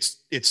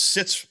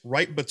sits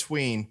right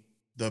between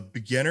the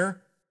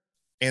beginner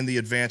and the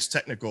advanced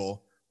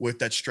technical with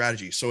that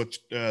strategy. So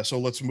so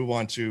let's move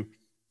on to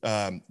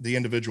the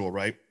individual,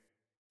 right?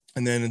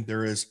 And then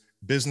there is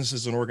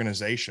businesses and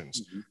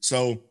organizations. Mm-hmm.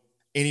 So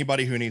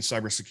anybody who needs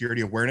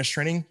cybersecurity awareness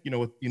training, you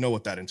know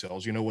what that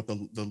entails. You know what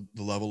the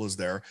level is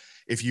there.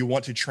 If you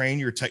want to train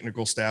your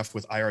technical staff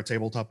with IR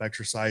tabletop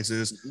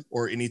exercises, mm-hmm.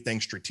 or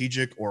anything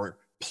strategic or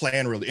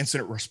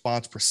incident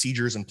response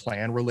procedures and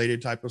plan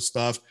related type of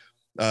stuff,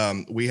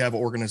 we have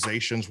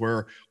organizations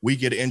where we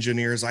get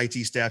engineers, IT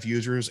staff,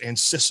 users, and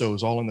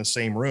CISOs all in the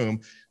same room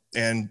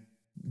and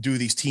do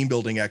these team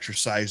building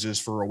exercises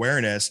for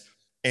awareness.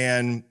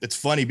 And it's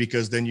funny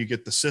because then you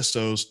get the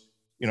CISOs.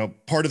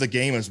 Part of the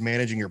game is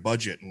managing your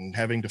budget and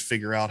having to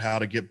figure out how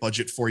to get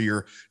budget for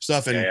your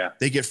stuff. And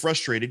they get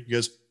frustrated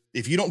because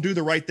if you don't do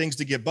the right things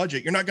to get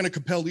budget, you're not going to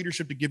compel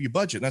leadership to give you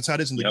budget. And that's how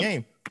it is in the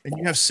game. And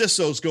you have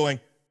CISOs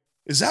going,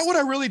 is that what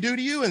I really do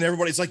to you? And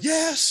everybody's like,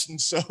 yes. And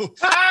so, so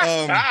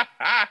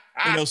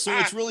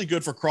it's really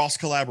good for cross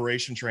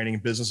collaboration training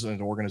in businesses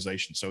and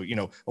organizations. So,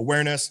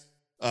 awareness,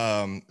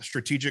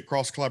 strategic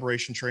cross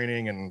collaboration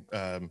training,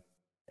 and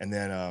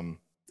then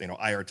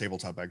IR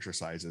tabletop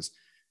exercises.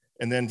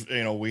 And then,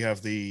 we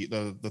have the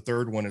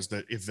third one is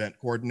the event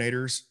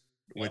coordinators,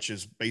 which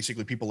is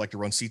basically people like to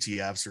run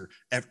CTFs or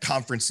at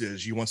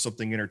conferences. You want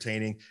something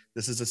entertaining.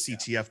 This is a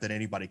CTF that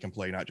anybody can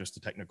play, not just the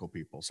technical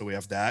people. So we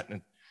have that,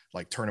 and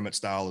like tournament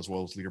style as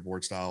well as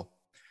leaderboard style.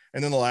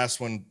 And then the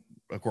last one,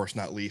 of course,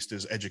 not least,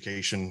 is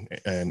education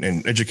and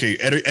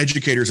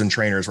educators and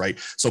trainers, right?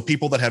 So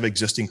people that have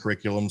existing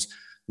curriculums.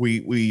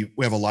 We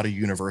have a lot of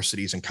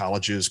universities and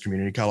colleges,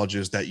 community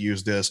colleges that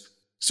use this.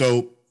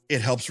 So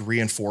it helps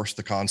reinforce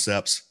the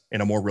concepts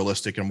in a more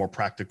realistic and more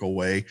practical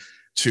way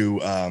to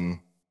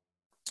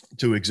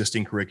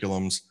existing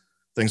curriculums,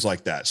 things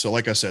like that. So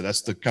like I said,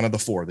 that's the kind of the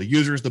four: the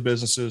users, the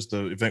businesses,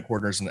 the event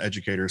coordinators, and the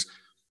educators.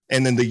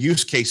 And then the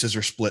use cases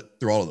are split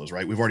through all of those,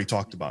 right? We've already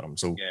talked about them.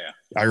 So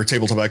our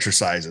tabletop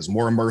exercises,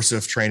 more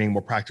immersive training,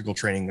 more practical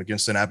training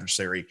against an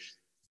adversary,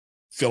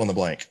 fill in the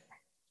blank.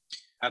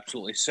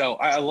 Absolutely. So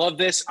I love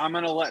this. I'm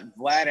going to let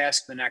Vlad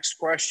ask the next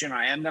question.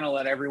 I am going to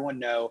let everyone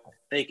know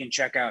they can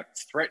check out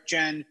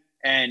ThreatGen,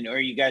 or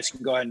you guys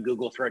can go ahead and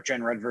Google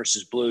ThreatGen Red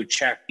versus Blue,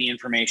 check the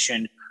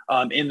information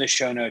in the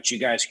show notes. You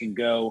guys can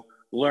go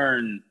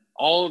learn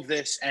all of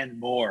this and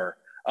more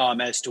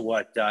as to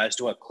what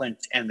Clint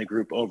and the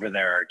group over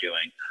there are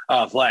doing.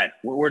 Vlad,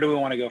 where do we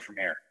want to go from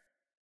here?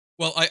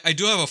 Well, I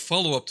do have a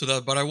follow-up to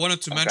that, but I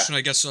wanted to mention, I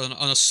guess, on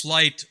a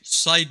slight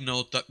side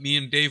note that me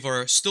and Dave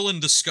are still in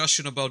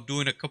discussion about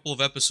doing a couple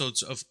of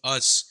episodes of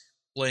us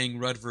playing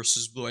Red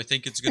versus Blue. I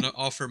think it's going to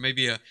offer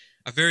maybe a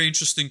very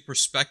interesting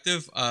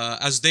perspective.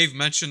 As Dave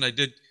mentioned, I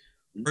did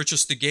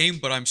purchase the game,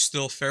 but I'm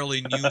still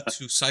fairly new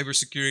to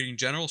cybersecurity in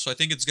general, so I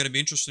think it's going to be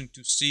interesting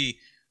to see,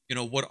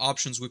 what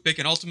options we pick,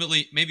 and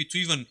ultimately maybe to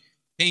even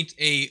paint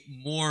a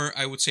more,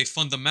 I would say,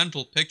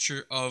 fundamental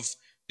picture of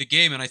the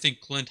game. And I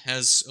think Clint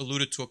has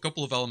alluded to a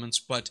couple of elements,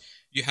 but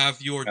you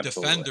have your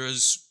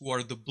defenders who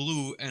are the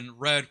blue and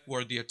red who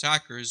are the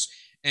attackers,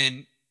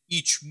 and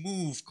each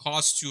move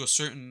costs you a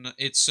certain,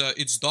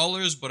 it's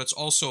dollars, but it's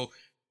also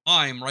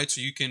time, right? So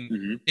you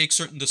can take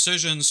certain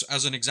decisions.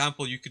 As an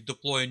example, you could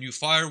deploy a new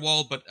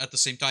firewall, but at the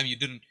same time you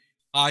didn't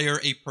hire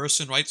a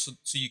person, right? So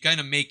you kind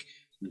of make,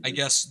 I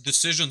guess,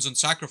 decisions and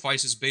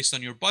sacrifices based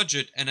on your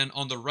budget. And then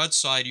on the red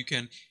side, you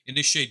can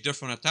initiate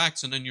different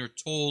attacks, and then you're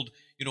told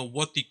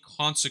what the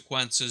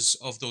consequences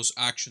of those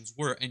actions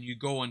were, and you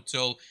go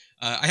until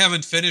I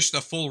haven't finished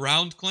a full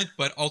round, Clint,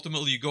 but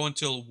ultimately you go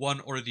until one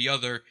or the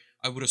other,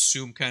 I would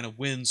assume, kind of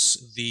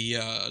wins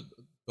the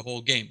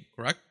whole game,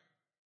 correct?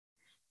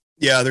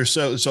 Yeah, there's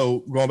so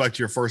going back to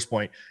your first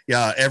point,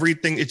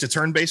 everything, it's a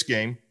turn-based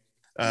game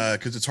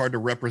because it's hard to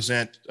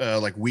represent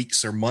like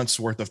weeks or months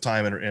worth of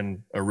time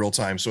in a real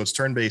time. So it's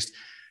turn-based.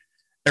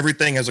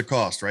 Everything has a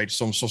cost, right?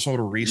 Some sort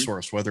of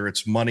resource, whether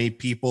it's money,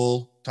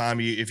 people,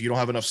 time. If you don't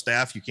have enough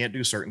staff, you can't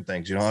do certain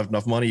things. You don't have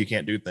enough money, you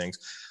can't do things.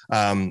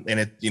 And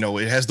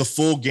it has the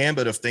full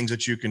gambit of things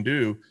that you can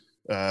do,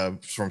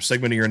 from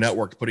segmenting your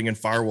network, putting in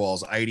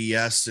firewalls,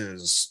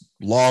 IDSs,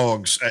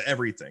 logs,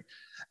 everything.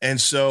 And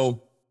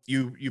so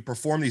you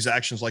perform these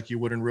actions like you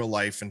would in real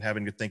life, and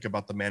having to think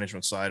about the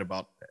management side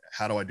about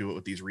how do I do it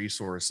with these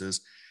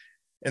resources.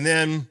 And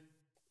then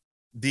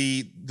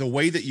the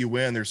way that you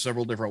win, there's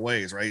several different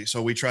ways, right?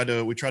 So we try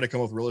to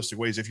come up with realistic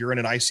ways. If you're in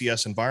an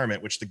ICS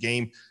environment, which the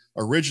game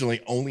originally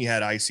only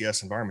had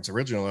ICS environments,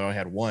 originally only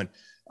had one,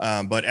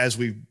 but as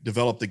we've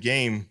developed the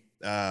game,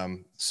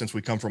 since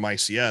we come from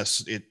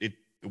ICS, it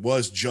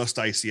was just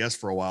ICS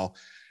for a while.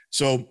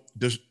 So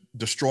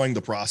destroying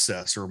the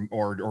process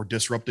or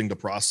disrupting the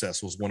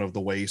process was one of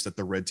the ways that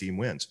the red team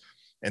wins.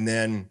 And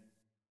then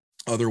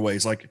other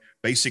ways, like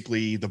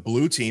basically the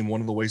blue team, one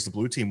of the ways the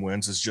blue team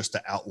wins is just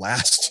to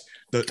outlast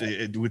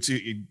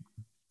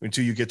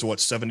until you get to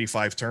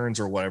 75 turns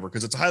or whatever,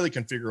 because it's a highly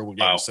configurable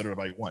game. Set it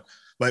about you want,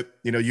 but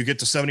you get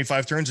to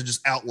 75 turns and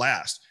just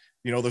outlast.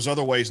 There's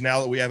other ways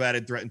now that we have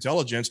added threat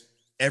intelligence.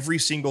 Every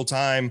single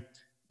time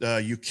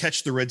you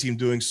catch the red team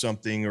doing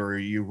something, or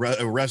you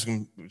arrest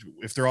them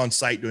if they're on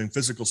site doing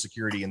physical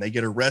security and they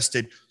get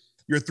arrested,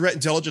 your threat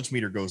intelligence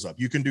meter goes up.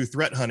 You can do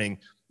threat hunting.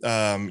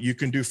 You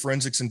can do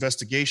forensics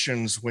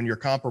investigations when you're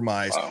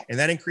compromised, and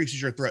that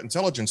increases your threat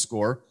intelligence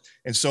score.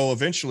 And so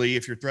eventually,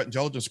 if your threat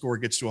intelligence score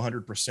gets to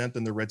 100%,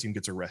 then the red team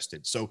gets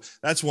arrested. So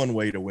that's one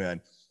way to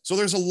win. So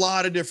there's a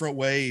lot of different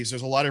ways.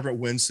 There's a lot of different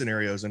win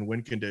scenarios and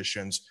win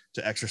conditions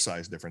to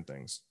exercise different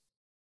things.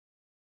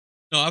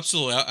 No,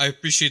 absolutely. I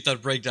appreciate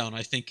that breakdown.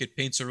 I think it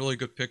paints a really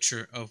good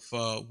picture of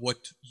what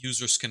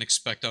users can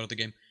expect out of the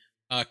game.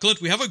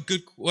 Clint, we have a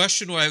good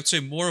question, or I would say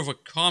more of a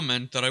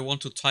comment that I want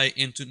to tie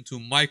into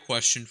my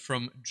question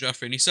from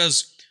Jeffrey. And he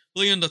says,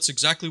 Leon, that's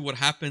exactly what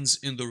happens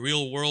in the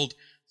real world.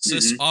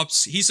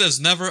 SysOps, he says,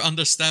 never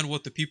understand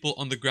what the people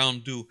on the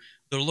ground do.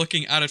 They're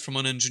looking at it from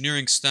an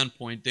engineering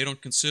standpoint. They don't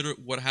consider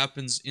what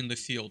happens in the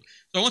field.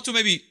 So I want to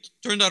maybe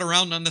turn that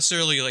around, not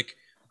necessarily like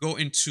go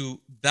into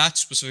that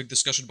specific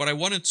discussion, but I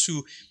wanted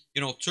to,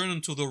 turn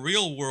into the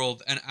real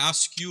world and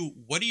ask you,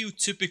 what do you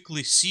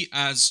typically see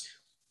as,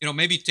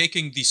 maybe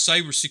taking the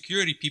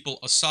cybersecurity people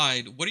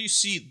aside, what do you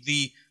see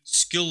the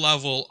skill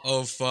level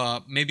of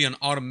maybe an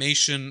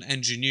automation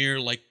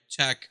engineer like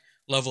tech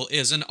level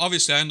is. And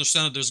obviously, I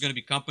understand that there's going to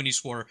be companies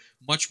who are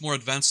much more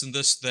advanced in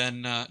this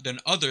than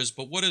others.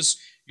 But what is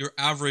your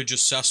average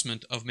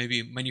assessment of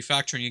maybe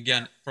manufacturing,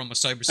 again, from a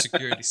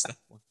cybersecurity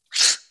standpoint?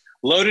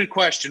 Loaded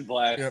question,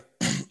 Vlad. Yeah.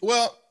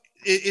 Well,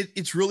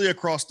 it's really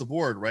across the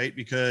board, right?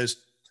 Because,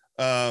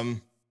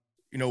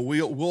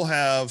 we'll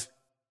have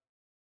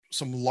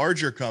some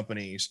larger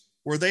companies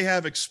where they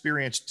have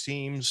experienced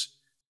teams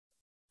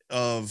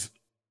of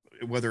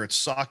whether it's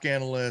SOC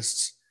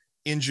analysts,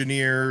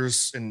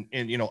 engineers, and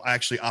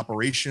actually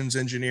operations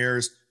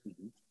engineers,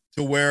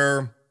 to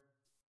where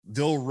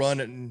they'll run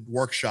in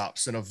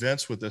workshops and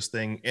events with this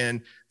thing.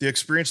 And the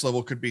experience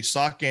level could be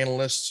SOC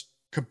analysts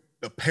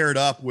paired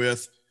up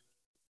with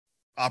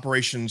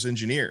operations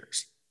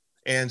engineers.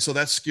 And so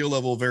that skill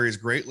level varies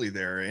greatly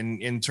there.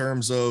 And in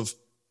terms of,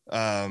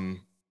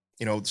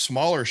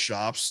 smaller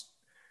shops,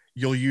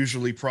 you'll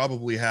usually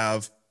probably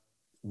have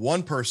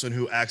one person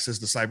who acts as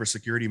the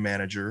cybersecurity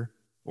manager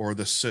or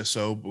the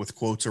CISO with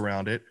quotes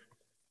around it,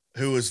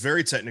 who is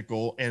very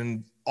technical,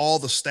 and all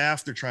the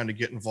staff they're trying to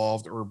get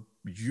involved are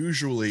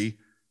usually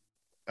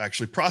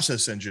actually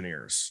process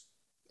engineers.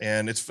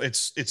 And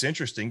it's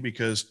interesting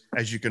because,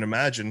 as you can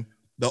imagine,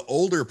 the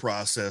older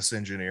process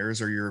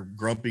engineers are your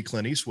grumpy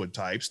Clint Eastwood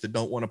types that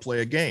don't want to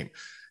play a game,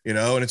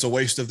 and it's a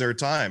waste of their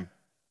time.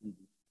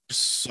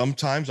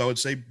 Sometimes I would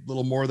say a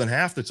little more than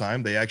half the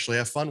time they actually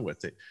have fun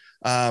with it.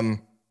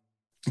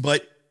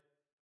 But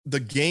the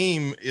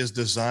game is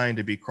designed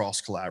to be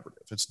cross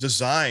collaborative. It's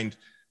designed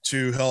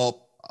to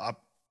help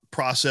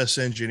process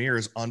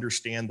engineers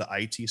understand the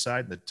IT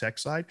side, the tech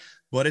side,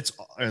 but it's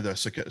the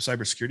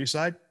cybersecurity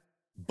side.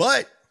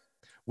 But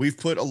we've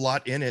put a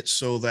lot in it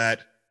so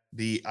that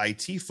the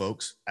IT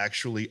folks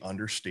actually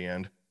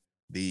understand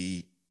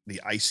the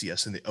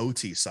ICS and the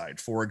OT side.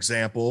 For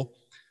example,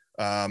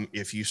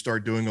 if you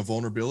start doing a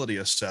vulnerability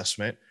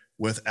assessment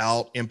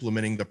without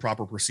implementing the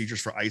proper procedures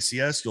for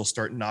ICS, you'll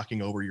start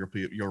knocking over your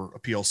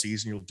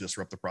PLCs and you'll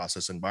disrupt the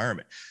process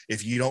environment.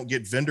 If you don't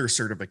get vendor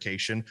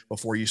certification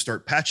before you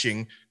start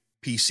patching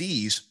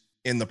PCs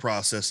in the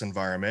process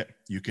environment,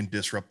 you can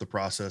disrupt the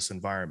process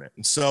environment.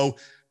 And so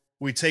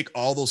we take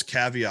all those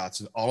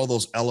caveats and all of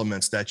those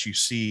elements that you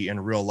see in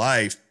real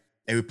life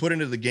and we put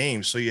into the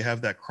game so you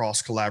have that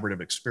cross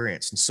collaborative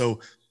experience. And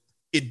so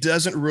it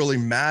doesn't really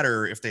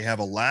matter if they have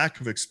a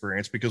lack of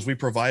experience because we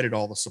provided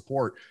all the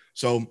support.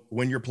 So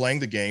when you're playing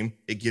the game,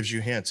 it gives you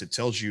hints. It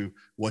tells you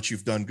what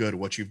you've done good,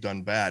 what you've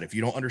done bad. If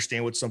you don't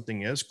understand what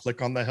something is,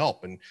 click on the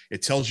help and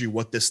it tells you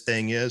what this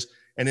thing is.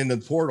 And in the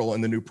portal,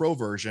 in the new pro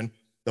version,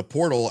 the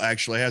portal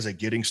actually has a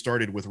getting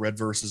started with red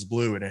versus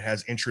blue, and it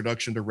has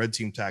introduction to red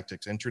team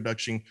tactics,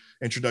 introduction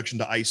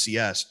to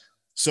ICS.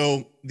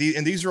 So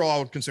these are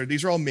all considered,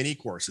 these are all mini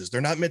courses.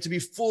 They're not meant to be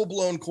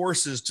full-blown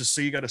courses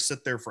so you got to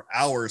sit there for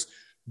hours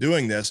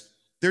doing this.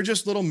 They're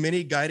just little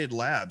mini guided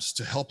labs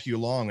to help you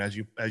along as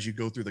you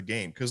go through the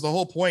game. Because the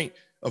whole point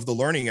of the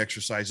learning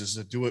exercise is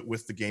to do it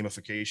with the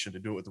gamification, to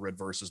do it with the red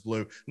versus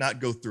blue, not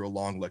go through a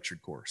long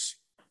lectured course.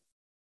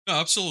 No,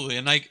 absolutely.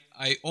 And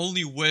I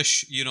only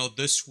wish,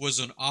 this was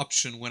an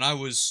option when I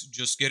was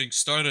just getting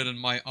started in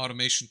my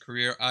automation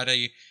career at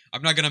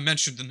I'm not going to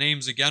mention the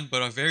names again,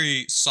 but a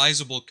very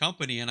sizable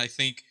company. And I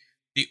think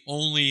the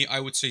only,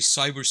 I would say,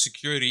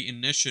 cybersecurity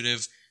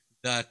initiative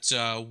that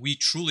we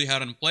truly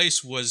had in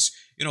place was,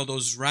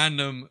 those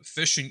random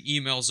phishing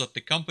emails that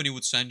the company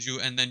would send you,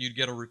 and then you'd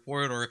get a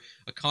report or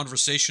a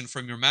conversation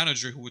from your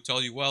manager who would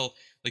tell you, well,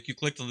 like you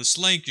clicked on this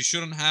link you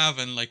shouldn't have,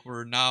 and like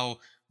we're now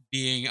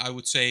being, I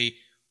would say,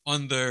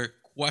 under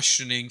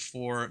questioning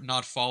for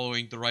not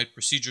following the right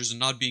procedures and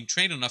not being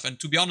trained enough. And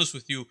to be honest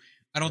with you,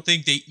 I don't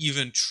think they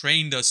even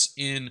trained us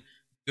in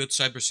good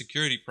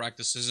cybersecurity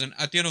practices. And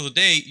at the end of the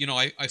day,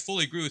 I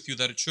fully agree with you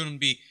that it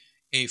shouldn't be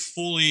a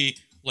fully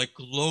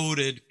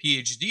loaded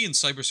PhD in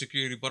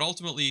cybersecurity, but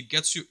ultimately it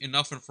gets you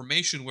enough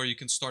information where you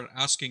can start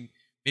asking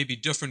maybe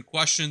different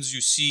questions. You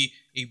see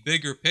a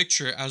bigger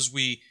picture. As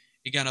we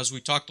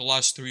talked the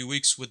last 3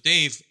 weeks with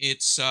Dave,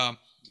 it's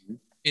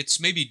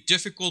maybe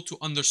difficult to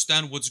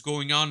understand what's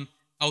going on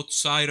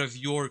outside of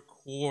your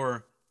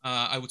core,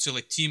 I would say,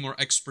 team or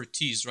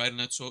expertise, right?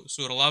 And so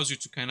it allows you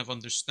to kind of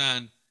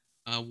understand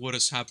what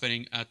is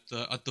happening at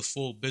the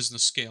full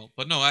business scale.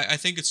 But no, I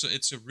think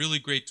it's a really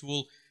great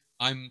tool.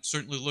 I'm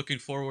certainly looking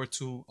forward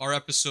to our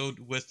episode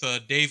with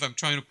Dave. I'm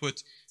trying to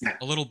put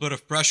a little bit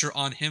of pressure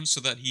on him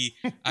so that he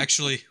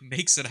actually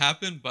makes it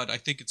happen, but I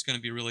think it's going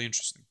to be really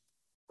interesting.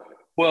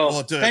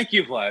 Well, thank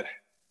you, Vlad.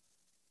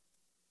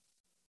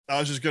 I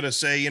was just going to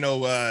say,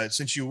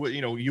 since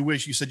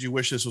you said you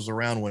wish this was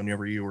around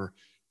whenever you were,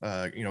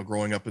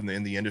 growing up in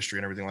the industry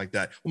and everything like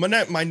that. Well,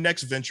 my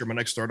next venture, my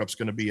next startup is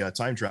going to be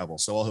time travel.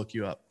 So I'll hook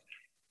you up.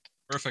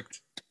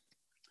 Perfect.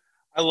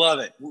 I love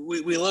it.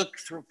 We look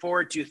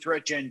forward to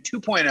ThreatGen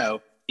 2.0,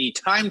 the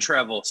time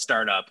travel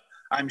startup.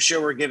 I'm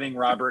sure we're giving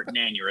Robert an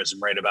aneurysm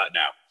right about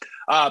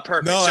now.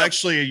 Perfect. No,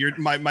 actually,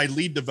 my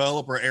lead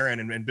developer,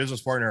 Aaron, and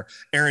business partner,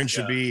 Aaron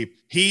Shabib,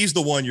 he's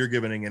the one you're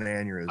giving an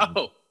aneurysm.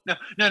 Oh,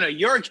 No.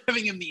 You're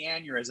giving him the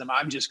aneurysm.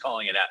 I'm just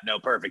calling it out. No,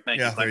 perfect. Thank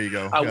you. Yeah, there you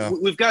go.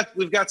 We've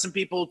got some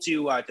people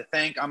to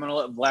thank. I'm going to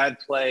let Vlad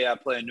play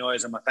a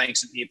noise. I'm going to thank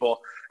some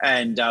people,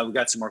 and we've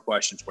got some more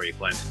questions for you,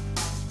 Clint.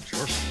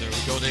 Sure. There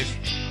we go, Dave.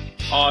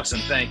 Awesome.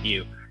 Thank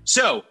you.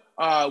 So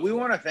we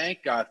want to thank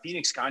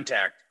Phoenix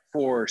Contact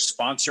for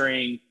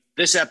sponsoring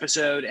this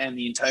episode and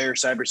the entire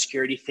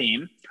cybersecurity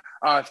theme.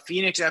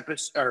 Phoenix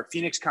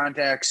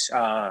Contact's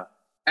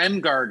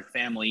MGuard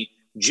family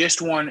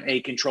just won a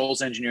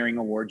controls engineering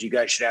award. You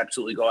guys should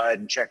absolutely go ahead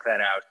and check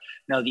that out.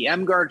 Now, the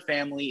MGuard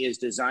family is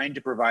designed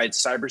to provide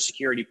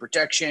cybersecurity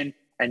protection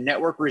and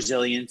network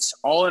resilience,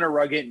 all in a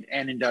rugged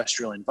and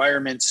industrial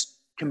environments,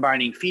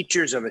 combining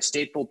features of a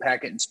stateful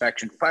packet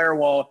inspection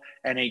firewall,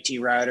 an AT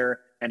router,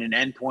 and an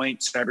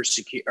endpoint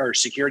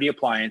security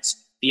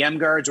appliance. The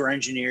MGuards were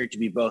engineered to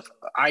be both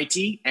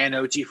IT and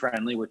OT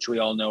friendly, which we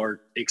all know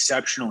are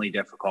exceptionally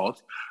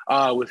difficult,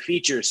 with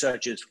features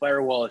such as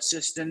Firewall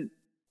Assistant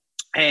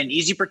and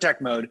Easy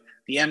Protect mode.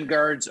 The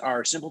MGuards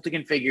are simple to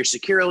configure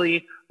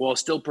securely while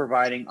still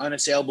providing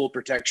unassailable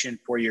protection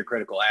for your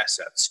critical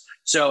assets.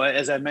 So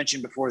as I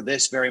mentioned before,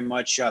 this very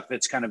much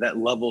fits kind of that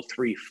level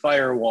 3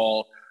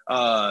 firewall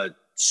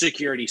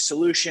security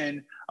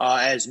solution.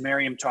 As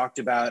Miriam talked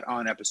about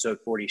on episode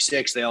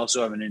 46, they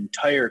also have an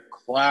entire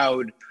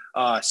cloud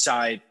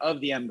side of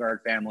the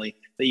MGuard family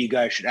that you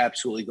guys should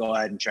absolutely go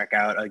ahead and check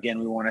out. Again,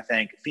 we want to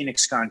thank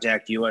Phoenix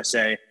Contact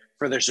USA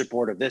for their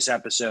support of this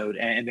episode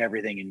and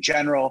everything in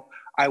general.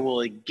 I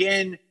will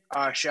again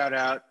shout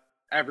out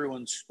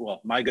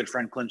my good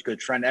friend, Clint's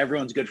good friend,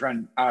 everyone's good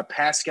friend,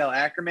 Pascal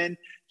Ackerman.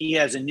 He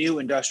has a new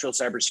industrial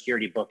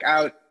cybersecurity book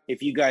out.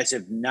 If you guys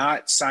have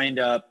not signed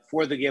up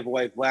for the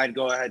giveaway, Vlad,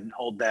 go ahead and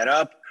hold that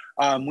up.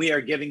 We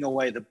are giving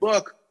away the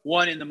book,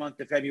 one in the month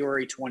of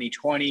February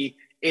 2020.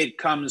 It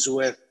comes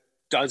with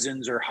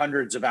dozens or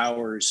hundreds of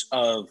hours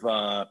of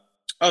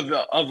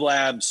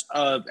labs,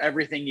 of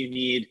everything you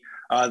need.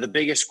 The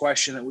biggest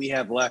question that we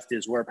have left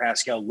is where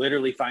Pascal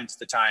literally finds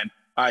the time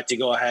to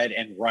go ahead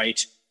and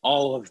write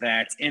all of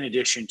that, in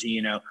addition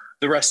to,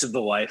 the rest of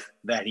the life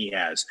that he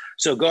has.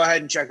 So go ahead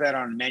and check that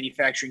out on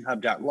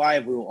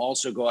manufacturinghub.live. We will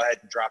also go ahead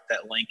and drop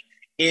that link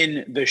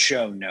in the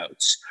show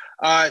notes.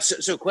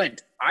 So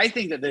Clint, I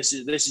think that this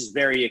is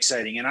very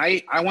exciting. And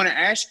I want to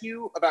ask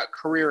you about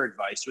career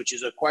advice, which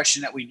is a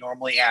question that we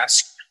normally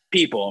ask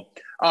people.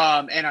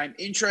 And I'm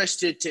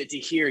interested to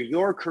hear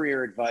your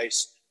career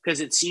advice, because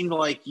it seemed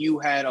like you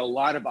had a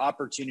lot of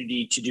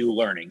opportunity to do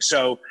learning.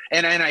 So,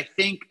 and I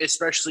think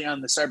especially on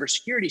the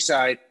cybersecurity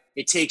side,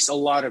 it takes a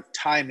lot of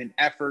time and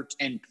effort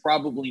and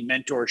probably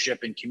mentorship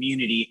and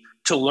community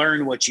to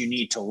learn what you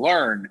need to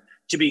learn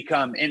to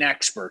become an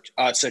expert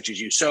such as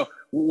you. So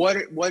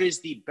what is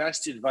the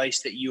best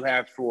advice that you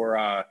have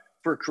for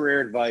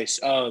career advice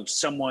of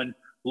someone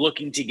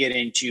looking to get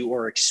into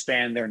or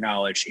expand their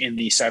knowledge in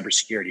the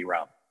cybersecurity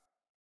realm?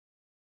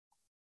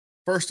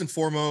 First and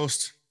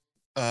foremost,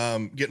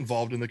 get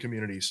involved in the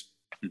communities.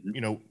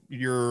 Mm-hmm.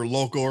 Your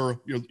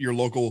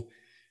local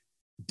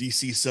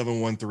DC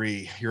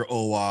 713, your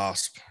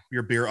OWASP,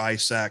 your Beer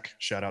ISAC,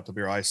 shout out to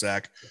Beer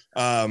ISAC.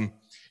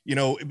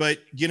 But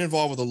get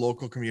involved with the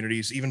local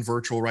communities, even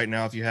virtual right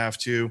now if you have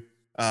to.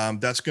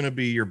 That's going to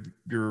be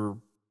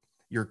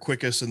your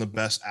quickest and the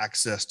best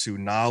access to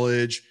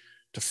knowledge,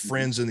 to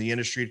friends in the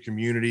industry,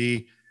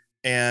 community.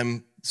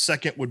 And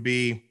second would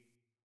be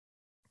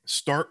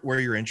start where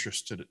your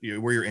interest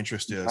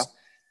is.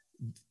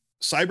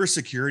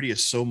 Cybersecurity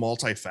is so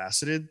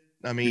multifaceted.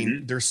 I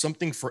mean, there's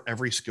something for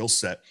every skill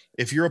set.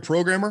 If you're a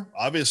programmer,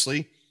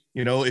 obviously,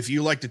 if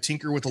you like to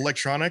tinker with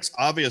electronics,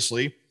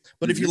 obviously,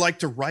 but if you like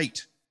to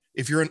write,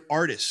 if you're an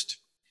artist,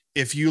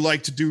 if you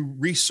like to do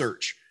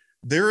research,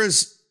 there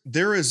is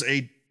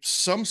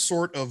some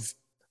sort of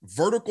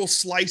vertical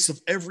slice of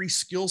every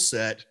skill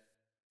set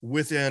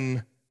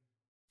within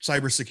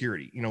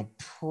cybersecurity.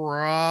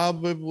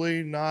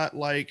 Probably not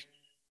like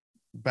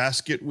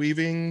basket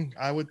weaving,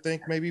 I would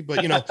think maybe,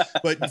 but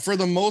but for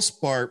the most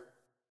part,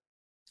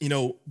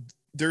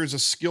 there's a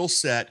skill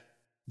set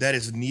that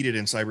is needed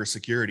in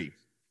cybersecurity.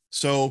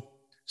 So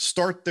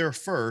start there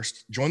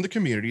first, join the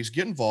communities,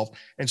 get involved,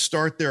 and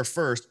start there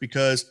first,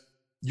 because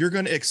you're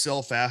going to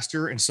excel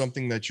faster in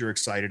something that you're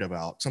excited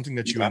about, something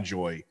that you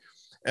enjoy.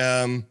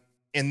 And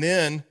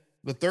then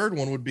the third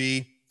one would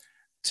be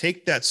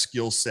take that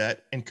skill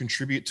set and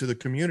contribute to the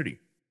community,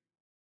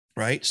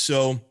 right?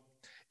 So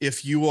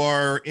if you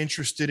are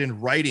interested in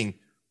write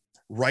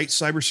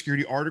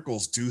cybersecurity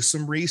articles, do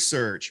some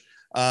research,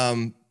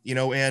 and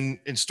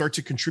start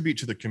to contribute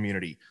to the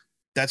community.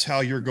 That's how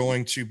you're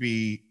going to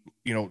be,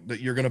 that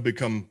you're going to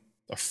become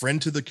a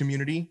friend to the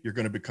community. You're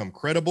going to become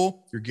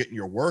credible. You're getting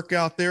your work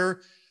out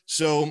there.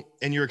 So,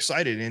 and you're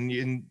excited.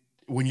 And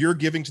when you're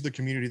giving to the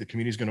community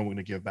is going to want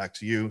to give back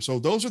to you. So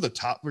those are the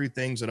top 3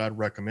 things that I'd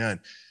recommend.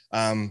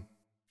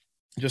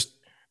 Just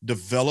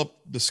develop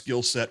the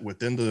skill set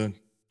within the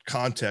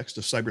context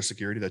of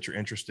cybersecurity that you're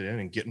interested in,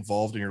 and get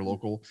involved in your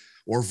local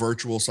or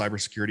virtual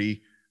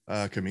cybersecurity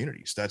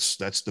communities. That's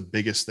the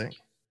biggest thing.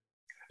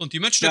 Clint, you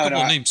mentioned a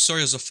couple of names.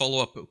 Sorry, as a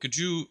follow-up, could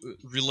you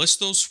relist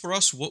those for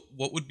us?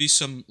 What would be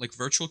some like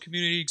virtual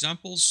community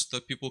examples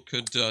that people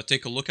could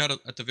take a look at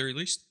the very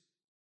least?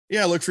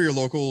 Yeah, look for your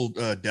local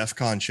DEF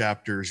CON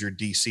chapters, your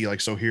DC.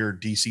 Like, so here,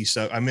 DC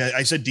 7. I mean,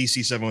 I said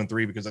DC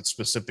 713 because that's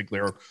specifically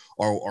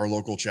our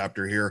local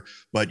chapter here.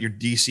 But your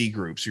DC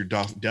groups, your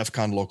DEF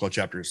CON local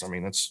chapters. I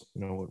mean, that's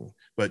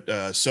But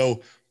everybody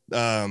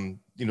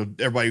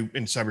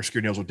in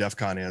cybersecurity knows what DEF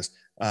CON is.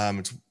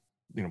 It's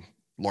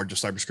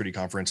largest cybersecurity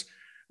conference,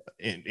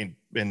 and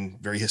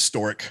very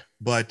historic.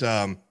 But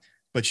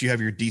you have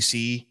your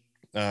DC,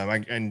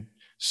 and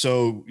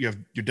so you have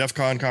your DEF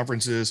CON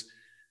conferences.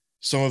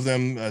 Some of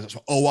them,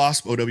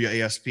 OWASP,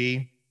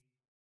 OWASP,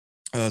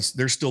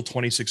 there's still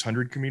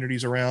 2,600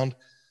 communities around.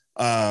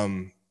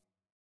 And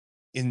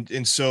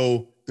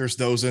so there's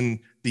those in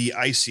the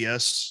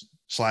ICS/OT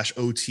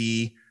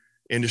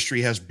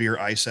industry has Beer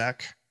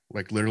ISAC,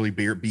 like literally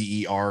Beer,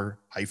 BER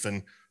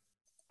hyphen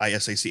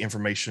ISAC,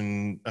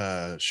 information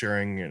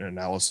sharing and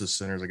analysis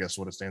centers, I guess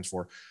what it stands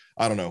for.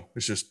 I don't know.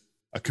 It's just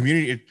a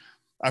community.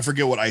 I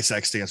forget what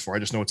ISAC stands for. I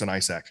just know it's an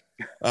ISAC.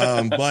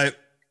 But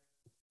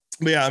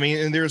yeah, I mean,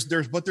 and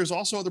there's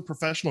also other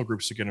professional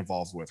groups to get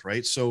involved with,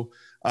 right? So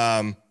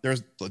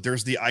there's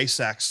the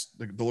ISACs,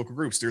 the local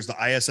groups. There's the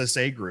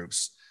ISSA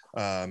groups,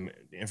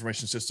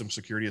 Information Systems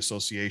Security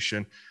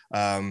Association.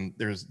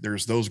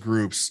 There's those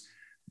groups.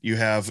 You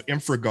have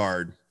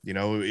InfraGard.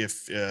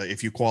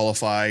 If you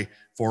qualify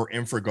for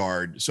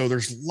InfraGard. So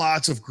there's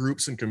lots of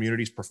groups and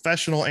communities,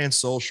 professional and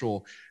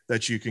social,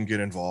 that you can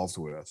get involved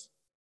with.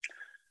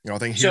 I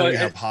think here we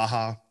have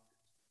HaHa.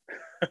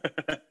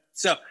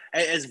 So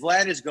as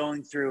Vlad is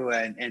going through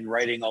and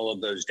writing all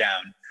of those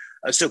down,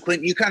 so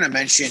Clint, you kind of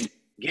mentioned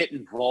get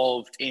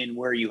involved in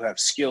where you have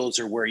skills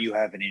or where you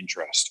have an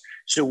interest.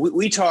 So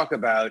we talk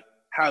about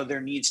how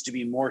there needs to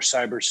be more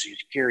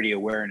cybersecurity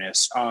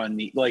awareness on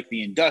the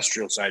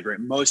industrial side, right?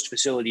 Most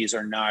facilities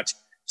are not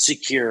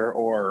secure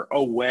or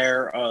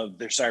aware of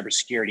their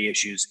cybersecurity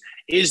issues.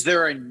 Is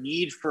there a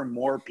need for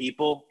more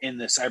people in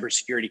the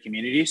cybersecurity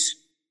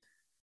communities?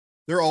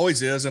 There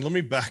always is. And let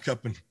me back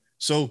up. And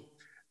so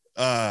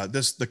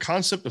the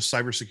concept of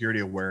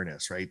cybersecurity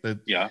awareness, right?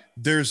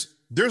 There's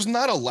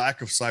not a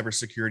lack of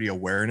cybersecurity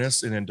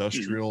awareness in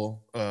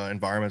industrial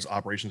environments,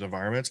 operations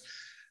environments.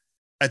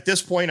 At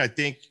this point, I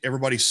think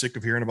everybody's sick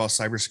of hearing about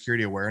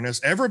cybersecurity awareness.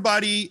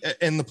 Everybody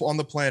on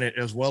the planet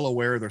is well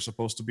aware they're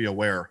supposed to be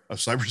aware of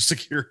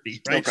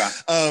cybersecurity, right?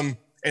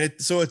 Okay.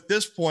 So at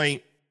this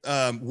point,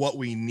 what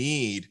we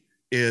need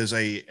is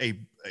a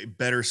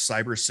better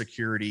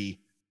cybersecurity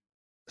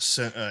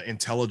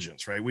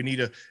intelligence, right? We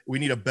need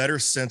a better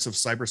sense of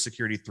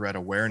cybersecurity threat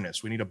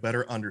awareness. We need a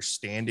better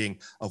understanding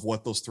of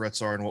what those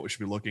threats are and what we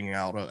should be looking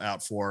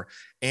out for.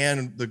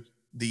 And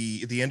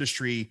the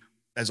industry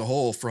as a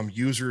whole, from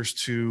users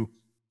to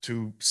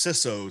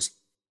CISOs,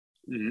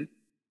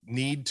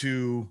 need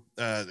to.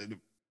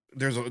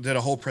 Did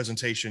a whole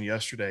presentation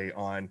yesterday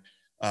on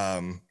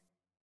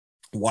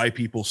why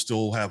people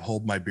still have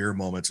hold my beer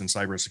moments in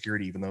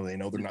cybersecurity, even though they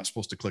know they're not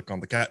supposed to click on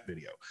the cat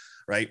video,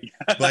 right?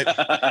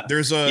 But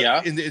there's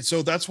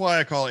so that's why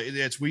I call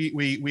it.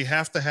 We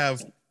have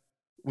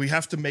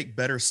to make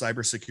better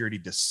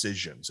cybersecurity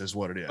decisions, is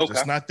what it is. Okay.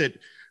 It's not that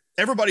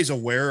everybody's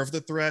aware of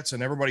the threats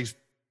and everybody's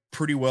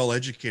pretty well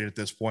educated at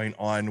this point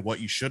on what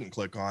you shouldn't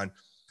click on.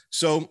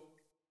 So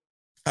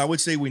I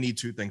would say we need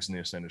two things in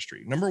this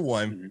industry. Number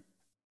one,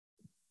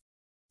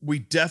 we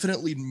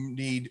definitely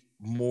need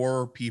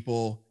more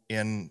people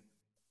in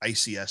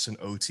ICS and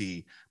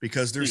OT,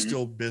 because there's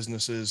still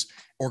businesses,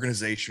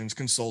 organizations,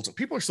 consultants.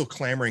 People are still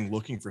clamoring,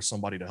 looking for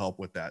somebody to help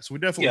with that. So we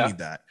definitely need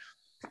that.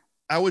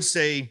 I would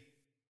say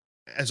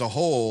as a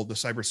whole, the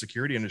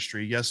cybersecurity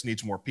industry, yes,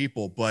 needs more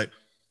people, but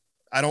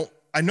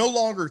I no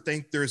longer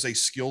think there's a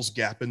skills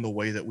gap in the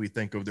way that we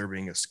think of there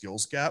being a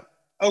skills gap.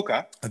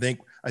 Okay. I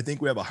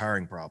think we have a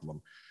hiring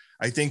problem.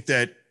 I think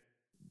that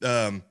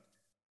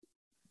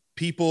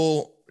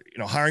people,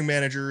 hiring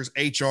managers,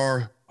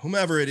 HR,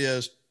 whomever it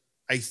is,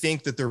 I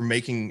think that they're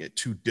making it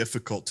too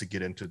difficult to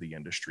get into the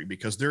industry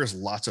because there is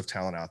lots of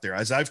talent out there.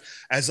 As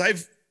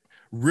I've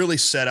really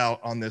set out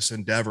on this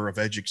endeavor of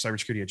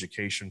cybersecurity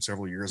education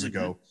several years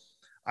ago,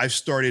 I've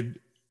started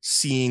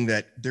seeing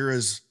that there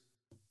is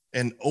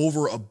an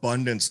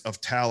overabundance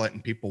of talent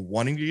and people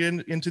wanting to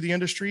get into the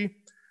industry,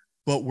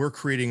 but we're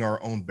creating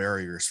our own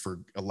barriers for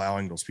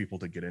allowing those people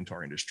to get into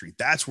our industry.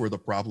 That's where the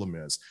problem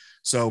is.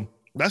 So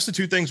that's the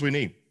two things we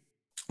need.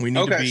 We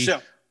need to be.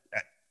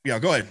 Yeah,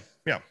 go ahead.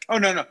 Yeah. Oh,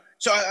 no.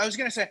 So I was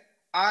going to say,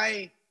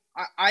 I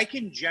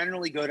can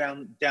generally go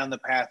down the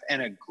path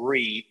and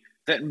agree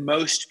that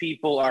most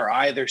people are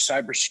either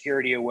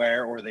cybersecurity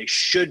aware, or they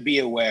should be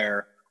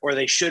aware, or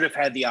they should have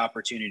had the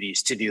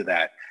opportunities to do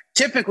that.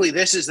 Typically,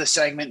 this is the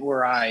segment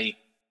where I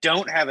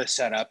don't have a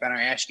setup and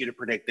I ask you to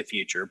predict the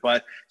future.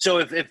 But so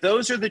if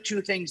those are the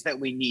two things that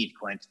we need,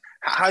 Clint,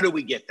 how do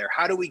we get there?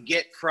 How do we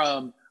get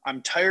from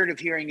I'm tired of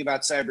hearing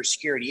about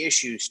cybersecurity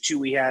issues to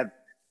we have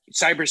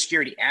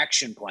cybersecurity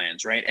action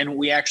plans, right? And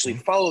we actually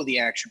follow the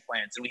action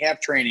plans, and we have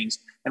trainings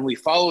and we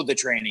follow the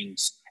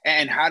trainings,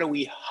 And how do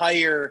we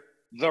hire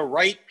the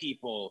right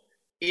people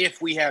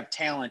if we have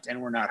talent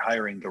and we're not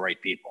hiring the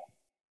right people?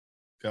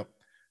 Yep.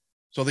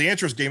 So the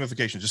answer is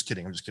gamification. Just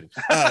kidding. I'm just kidding.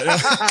 And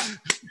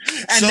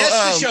so,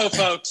 that's the show,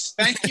 folks.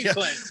 Thank you,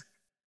 Clint.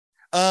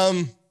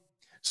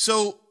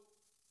 So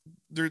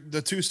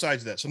the two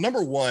sides of that. So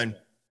number one,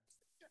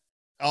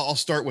 I'll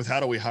start with how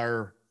do we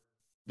hire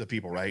the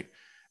people, right?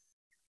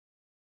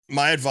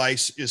 My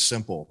advice is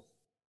simple.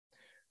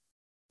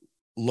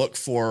 Look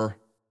for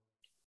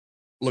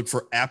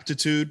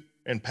aptitude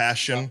and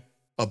passion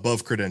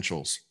above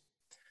credentials.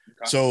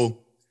 Okay. So,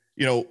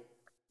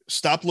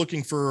 stop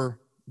looking for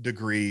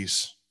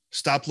degrees,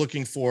 stop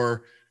looking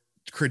for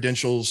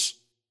credentials.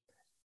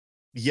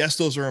 Yes,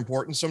 those are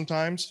important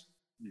sometimes.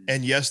 Mm-hmm.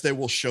 And yes, they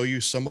will show you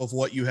some of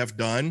what you have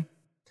done,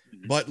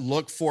 mm-hmm. but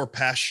look for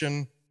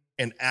passion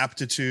and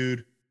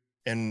aptitude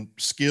and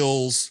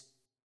skills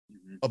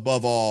mm-hmm.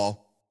 above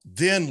all.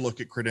 Then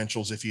look at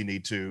credentials if you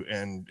need to,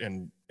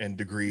 and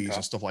degrees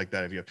and stuff like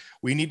that.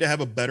 We need to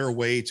have a better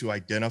way to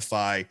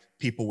identify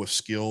people with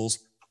skills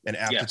and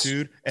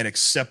aptitude and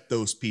accept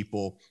those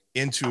people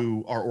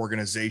into our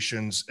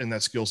organizations and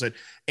that skill set,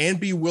 and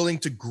be willing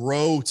to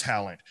grow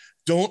talent.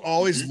 Don't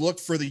always look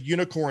for the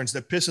unicorns.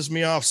 That pisses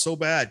me off so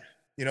bad.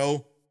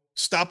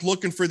 Stop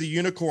looking for the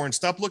unicorn.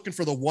 Stop looking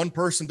for the one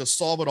person to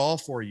solve it all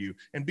for you,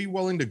 and be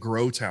willing to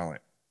grow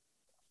talent.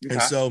 Okay.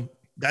 And so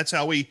that's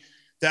how we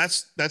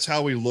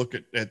look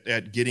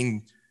at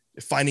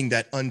finding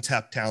that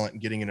untapped talent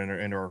and getting it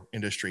in our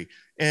industry.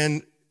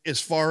 And as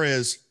far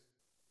as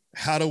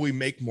how do we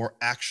make more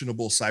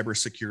actionable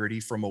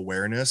cybersecurity from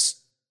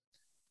awareness,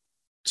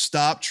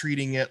 stop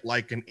treating it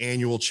like an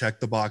annual check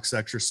the box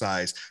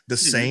exercise, the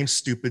same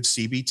stupid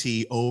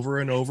CBT over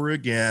and over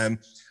again,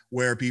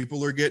 where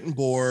people are getting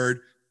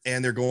bored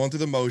and they're going through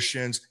the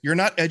motions. You're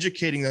not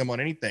educating them on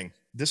anything.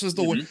 This is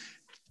the way.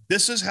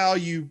 This is how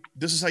you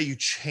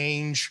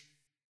change.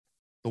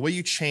 The way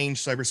you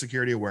change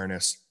cybersecurity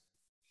awareness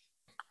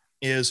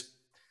is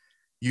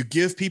you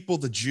give people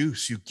the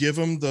juice. You give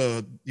them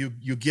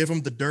you give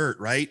them the dirt,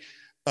 right?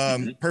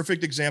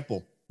 Perfect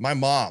example. My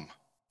mom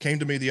came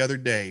to me the other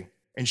day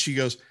and she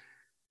goes,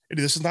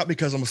 this is not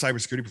because I'm a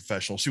cybersecurity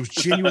professional. She was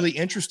genuinely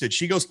interested.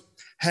 She goes,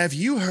 have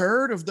you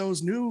heard of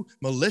those new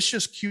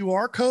malicious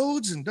QR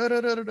codes and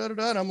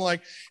And I'm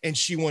like, and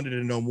she wanted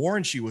to know more,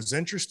 and she was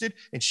interested,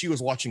 and she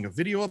was watching a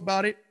video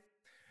about it.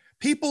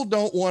 People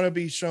don't want to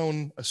be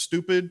shown a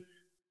stupid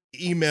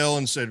email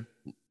and said,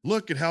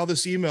 look at how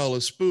this email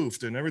is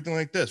spoofed and everything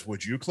like this.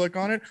 Would you click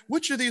on it?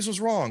 Which of these was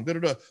wrong?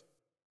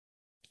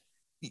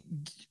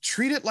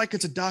 Treat it like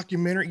it's a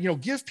documentary.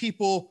 Give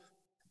people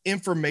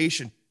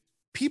information.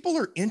 People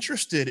are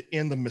interested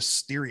in the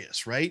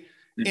mysterious, right?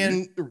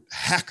 And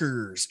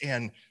hackers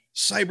and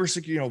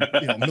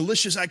cybersecurity,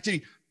 malicious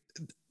activity.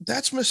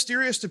 That's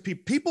mysterious to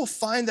people. People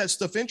find that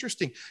stuff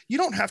interesting. You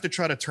don't have to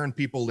try to turn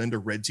people into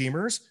red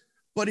teamers.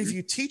 But if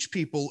you teach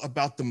people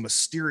about the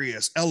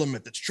mysterious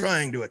element that's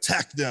trying to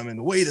attack them and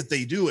the way that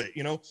they do it,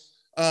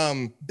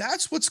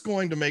 that's what's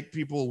going to make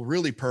people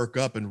really perk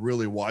up and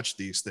really watch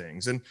these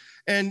things. And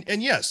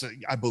yes,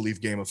 I believe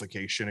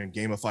gamification and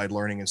gamified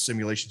learning and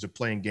simulations of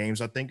playing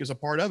games, I think, is a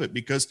part of it,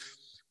 because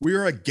we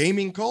are a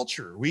gaming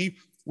culture. We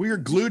are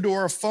glued to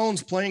our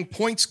phones playing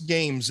points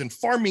games and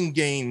farming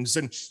games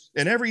and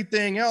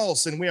everything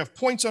else. And we have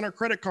points on our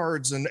credit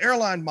cards and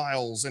airline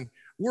miles, and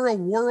we're a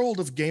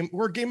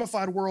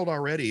gamified world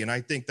already. And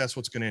I think that's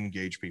what's going to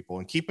engage people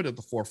and keep it at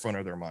the forefront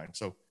of their mind.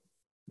 So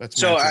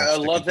I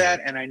love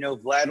that. And I know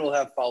Vlad will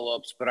have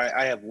follow-ups, but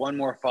I have one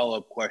more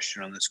follow-up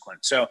question on this,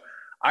 Clint. So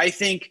I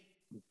think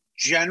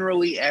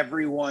generally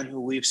everyone who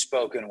we've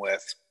spoken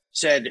with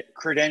said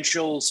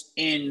credentials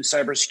in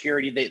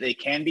cybersecurity, they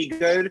can be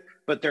good,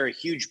 but they're a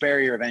huge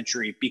barrier of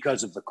entry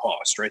because of the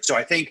cost, right? So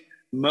I think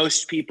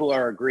most people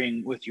are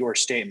agreeing with your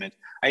statement.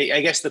 I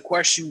guess the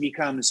question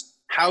becomes,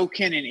 how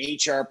can an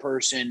HR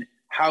person,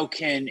 how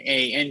can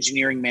a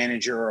engineering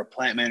manager or a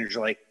plant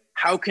manager,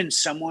 how can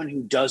someone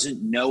who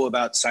doesn't know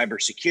about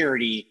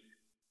cybersecurity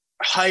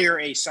hire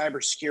a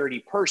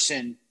cybersecurity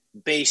person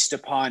based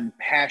upon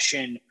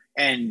passion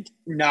and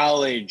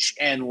knowledge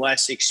and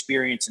less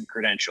experience and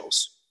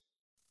credentials?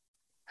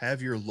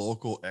 Have your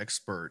local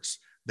experts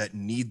that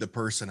need the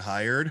person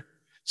hired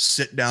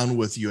sit down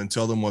with you and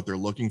tell them what they're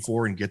looking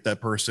for and get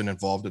that person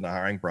involved in the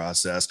hiring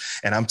process.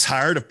 And I'm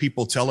tired of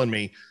people telling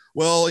me,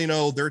 well,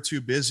 they're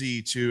too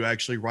busy to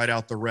actually write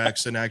out the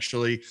recs and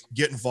actually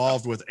get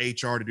involved with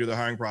HR to do the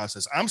hiring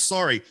process. I'm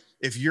sorry.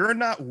 If you're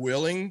not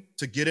willing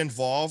to get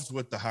involved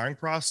with the hiring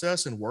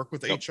process and work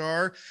with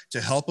HR to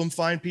help them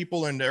find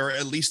people, or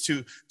at least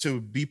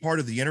to be part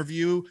of the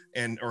interview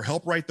or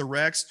help write the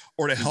recs,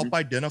 or to help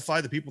identify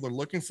the people they're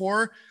looking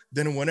for,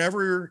 then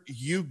whenever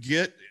you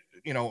get,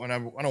 and I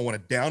don't want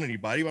to down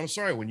anybody, but I'm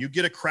sorry, when you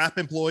get a crap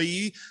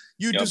employee,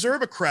 you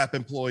deserve a crap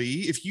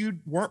employee. If you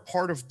weren't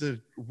part of the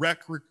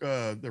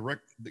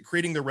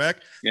creating the rec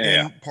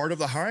and part of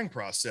the hiring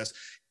process.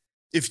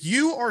 If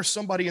you are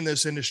somebody in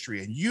this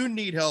industry and you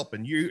need help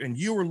and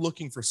you are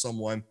looking for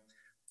someone,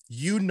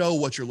 you know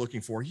what you're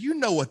looking for. You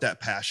know what that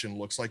passion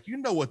looks like. You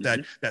know what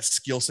that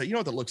skill set, you know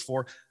what that looks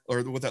for,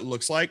 or what that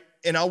looks like.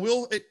 And I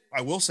will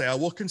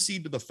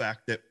concede to the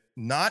fact that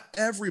not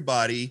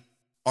everybody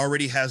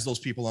already has those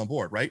people on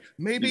board, right?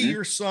 Maybe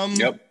you're some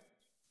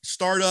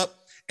startup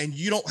and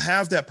you don't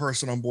have that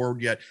person on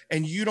board yet,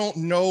 and you don't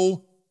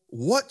know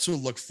what to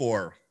look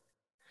for.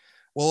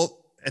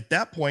 Well, at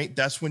that point,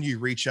 that's when you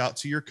reach out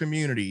to your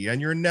community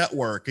and your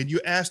network, and you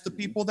ask the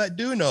people that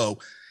do know.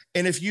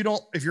 And if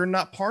you're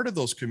not part of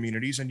those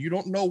communities and you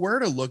don't know where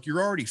to look,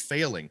 you're already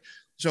failing.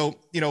 So,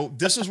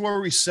 this is where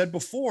we said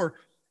before,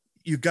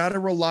 you got to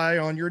rely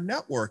on your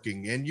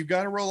networking, and you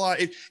got to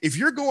rely, if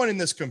you're going in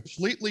this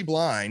completely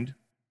blind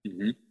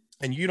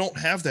and you don't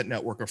have that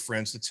network of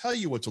friends to tell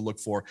you what to look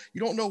for,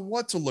 you don't know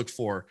what to look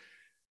for,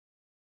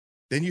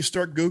 then you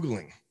start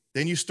Googling,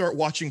 then you start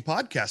watching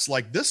podcasts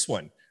like this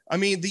one. I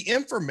mean, the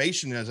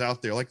information is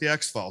out there, like the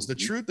X-Files, the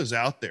truth is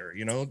out there,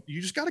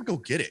 you just got to go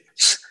get it.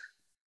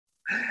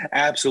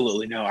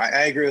 Absolutely. No,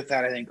 I agree with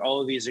that. I think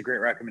all of these are great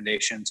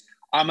recommendations.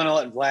 I'm going to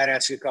let Vlad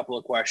ask a couple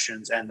of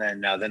questions, and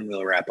then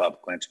we'll wrap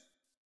up, Clint.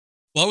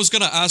 Well, I was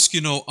going to ask,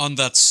 on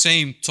that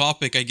same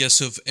topic, I guess,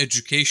 of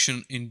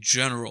education in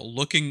general,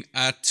 looking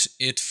at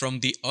it from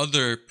the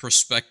other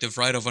perspective,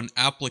 right, of an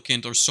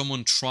applicant or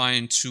someone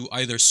trying to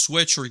either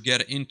switch or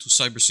get into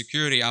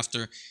cybersecurity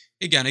after,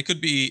 again, they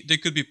could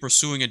be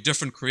pursuing a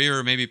different career,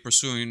 or maybe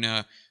pursuing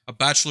a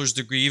bachelor's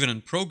degree even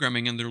in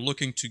programming, and they're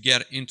looking to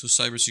get into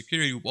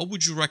cybersecurity. What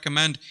would you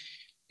recommend?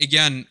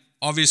 Again,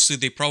 obviously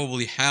they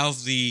probably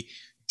have the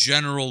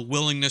general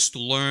willingness to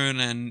learn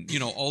and,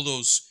 all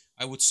those,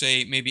 I would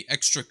say, maybe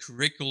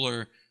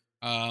extracurricular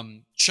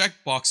check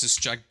boxes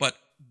checked, but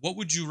what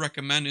would you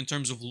recommend in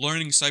terms of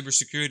learning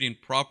cybersecurity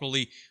and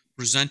properly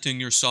presenting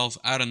yourself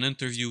at an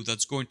interview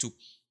that's going to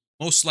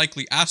most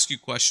likely ask you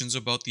questions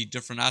about the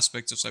different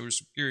aspects of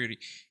cybersecurity?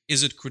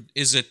 Is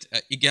it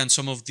again,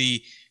 some of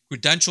the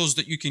credentials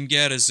that you can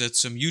get? Is it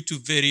some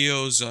YouTube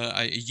videos,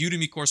 a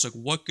Udemy course? Like,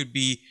 what could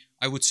be,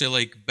 I would say,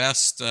 like,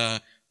 best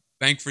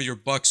bang for your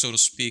buck, so to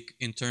speak,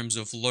 in terms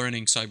of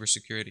learning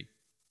cybersecurity?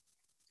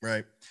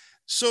 Right.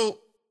 So,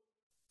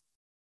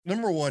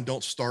 number one,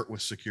 don't start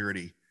with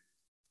security,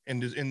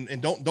 and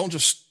don't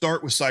just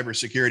start with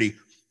cybersecurity.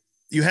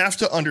 You have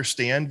to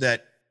understand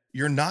that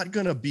you're not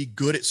going to be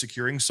good at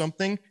securing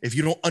something if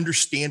you don't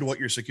understand what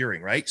you're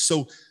securing, right?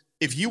 So,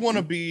 if you want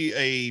to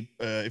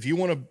if you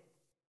want to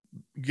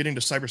get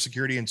into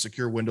cybersecurity and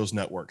secure Windows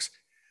networks,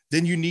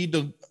 then you need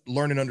to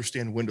learn and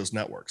understand Windows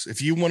networks.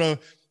 If you want to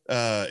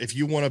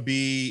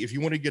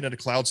get into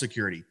cloud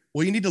security,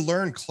 well, you need to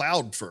learn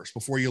cloud first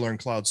before you learn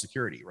cloud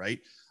security, right?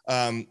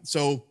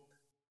 So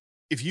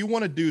if you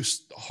want to do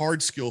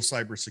hard skill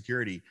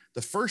cybersecurity,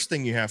 the first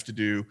thing you have to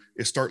do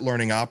is start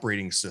learning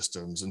operating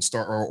systems and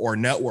or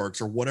networks,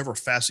 or whatever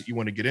facet you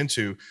want to get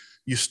into.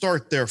 You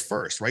start there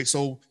first, right?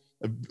 So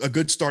a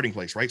good starting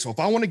place, right? So if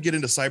I want to get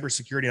into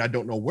cybersecurity and I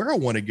don't know where I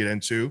want to get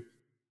into,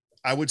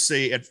 I would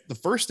say the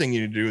first thing you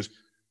need to do is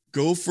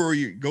go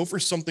for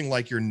something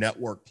like your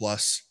Network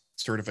Plus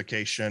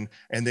certification,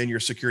 and then your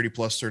Security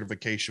Plus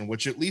certification,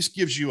 which at least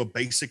gives you a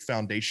basic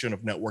foundation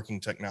of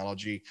networking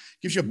technology,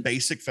 gives you a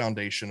basic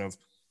foundation of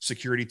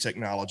security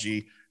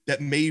technology that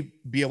may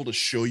be able to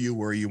show you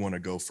where you want to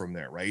go from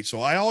there, right?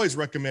 So I always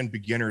recommend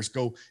beginners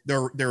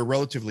they're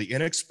relatively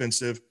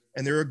inexpensive,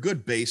 and they're a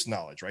good base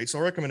knowledge, right? So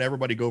I recommend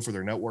everybody go for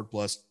their Network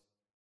Plus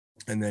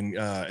and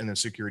then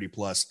Security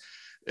Plus.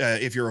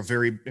 If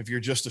you're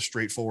just a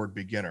straightforward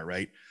beginner,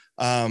 right?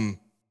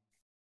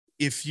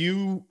 If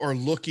you are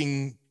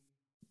looking,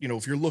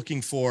 if you're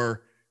looking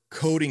for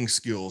coding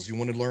skills, you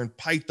want to learn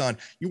Python,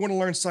 you want to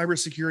learn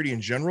cybersecurity in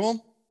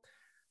general,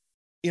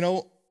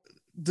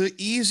 the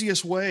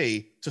easiest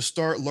way to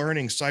start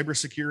learning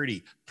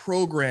cybersecurity,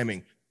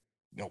 programming,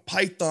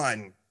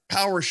 Python,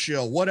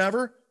 PowerShell,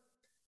 whatever,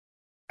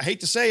 I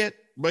hate to say it,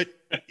 but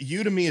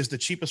Udemy is the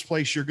cheapest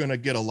place you're going to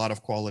get a lot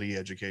of quality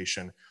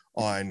education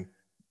on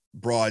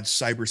broad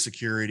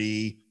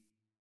cybersecurity,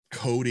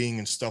 coding,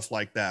 and stuff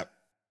like that.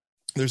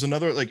 There's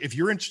another, if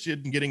you're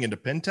interested in getting into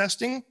pen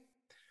testing,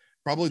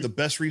 probably the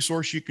best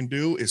resource you can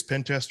do is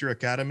Pentester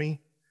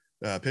Academy,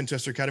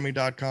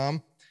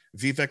 pentesteracademy.com.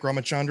 Vivek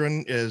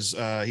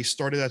Ramachandran he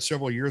started that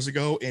several years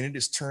ago, and it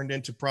has turned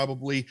into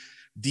probably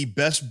the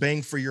best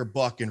bang for your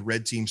buck in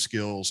red team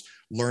skills,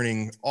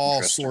 learning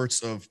all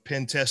sorts of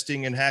pen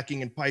testing and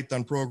hacking and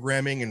Python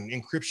programming and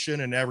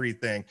encryption and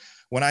everything.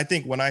 When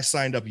I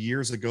signed up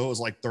years ago, it was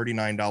like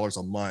 $39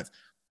 a month.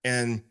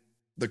 And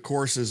the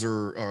courses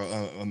are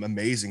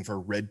amazing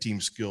for red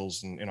team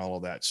skills and all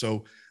of that.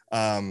 So,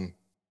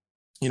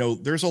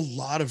 there's a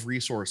lot of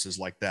resources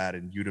like that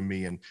in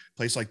Udemy and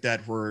place like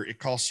that where it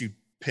costs you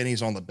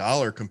pennies on the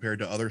dollar compared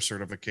to other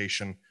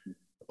certification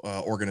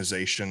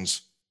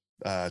organizations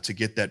to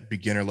get that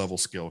beginner level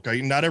skill.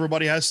 Okay, not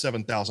everybody has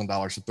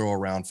 $7,000 to throw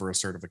around for a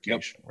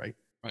certification, right?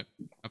 Right,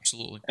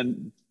 absolutely.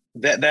 And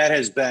that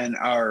has been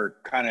our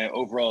kind of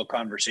overall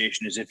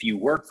conversation, is if you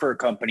work for a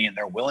company and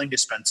they're willing to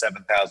spend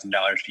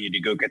 $7,000 for you to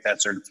go get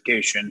that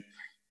certification,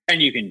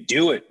 and you can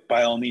do it,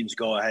 by all means,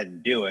 go ahead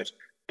and do it.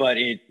 but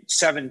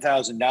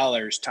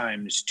 $7,000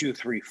 times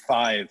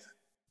 235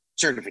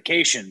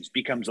 certifications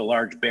becomes a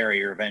large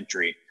barrier of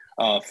entry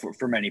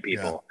for many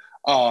people.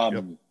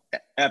 Yep.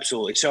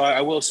 Absolutely. So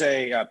I will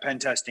say pen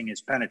testing is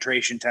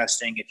penetration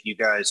testing. If you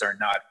guys are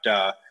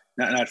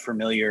not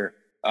familiar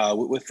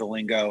with the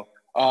lingo,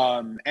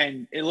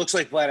 and it looks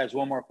like Vlad has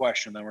one more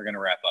question, then we're going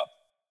to wrap up.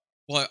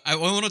 Well, I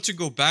wanted to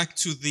go back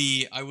to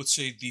the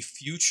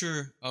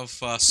future of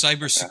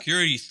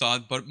cybersecurity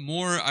thought, but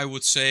more, I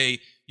would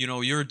say,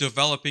 you're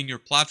developing your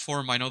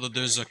platform. I know that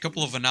there's a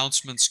couple of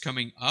announcements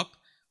coming up,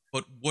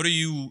 but what are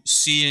you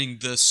seeing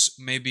this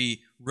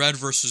maybe Red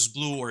versus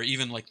Blue or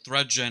even like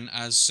ThreatGen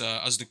as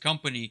the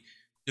company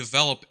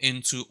develop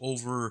into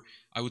over,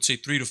 I would say,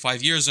 3 to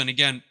 5 years? And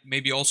again,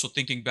 maybe also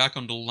thinking back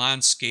on the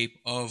landscape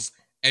of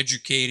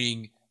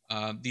educating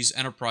these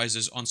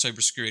enterprises on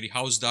cybersecurity.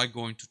 How is that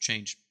going to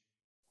change?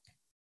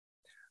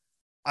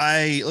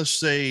 Let's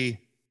say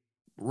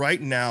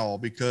right now,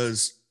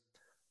 because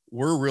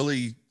we're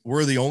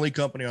the only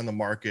company on the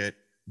market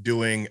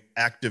doing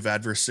active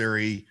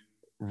adversary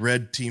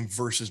red team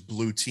versus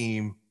blue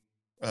team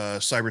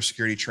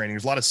cybersecurity training.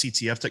 There's a lot of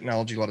CTF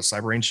technology, a lot of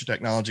CyberRange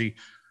technology,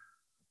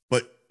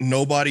 but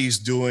nobody's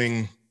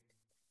doing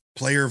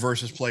player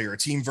versus player,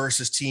 team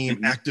versus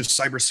team, active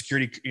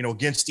cybersecurity,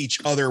 against each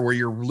other, where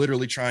you're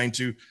literally trying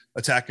to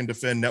attack and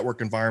defend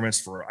network environments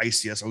for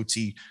ICS,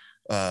 OT,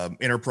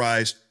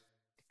 enterprise.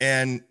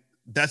 And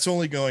that's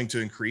only going to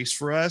increase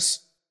for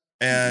us.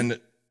 And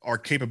our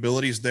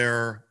capabilities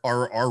there,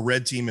 our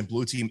red team and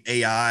blue team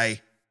AI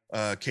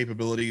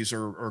capabilities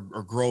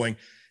are growing.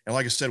 And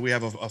like I said, we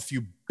have a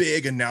few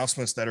big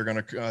announcements that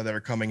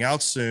are coming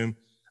out soon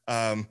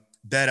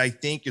that I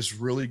think is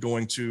really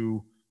going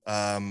to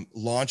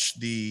launch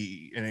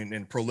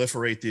and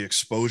proliferate the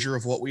exposure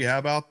of what we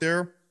have out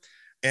there.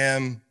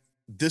 And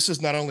this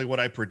is not only what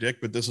I predict,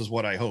 but this is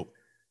what I hope.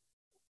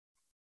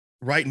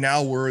 Right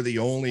now, we're the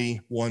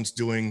only ones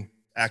doing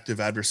active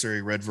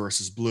adversary red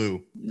versus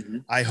blue.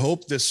 I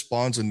hope this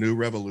spawns a new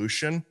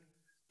revolution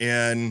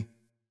in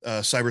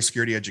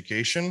cybersecurity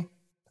education.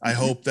 I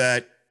hope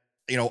that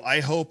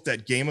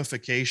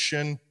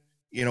gamification,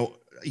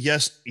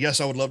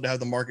 yes, I would love to have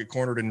the market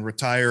cornered and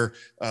retire,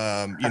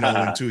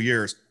 in 2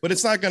 years, but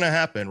it's not going to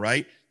happen,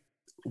 right?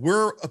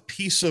 We're a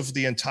piece of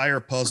the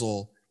entire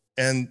puzzle,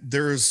 and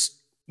there's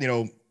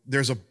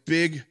a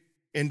big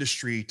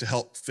industry to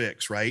help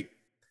fix, right?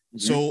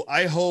 So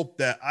I hope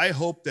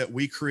that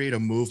we create a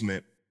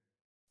movement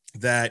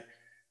that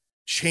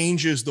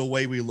changes the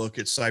way we look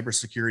at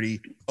cybersecurity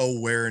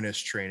awareness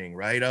training,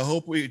 right? I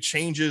hope it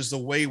changes the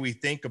way we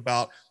think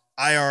about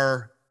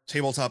IR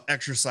tabletop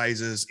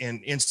exercises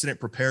and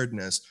incident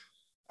preparedness.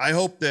 I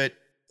hope that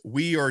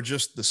we are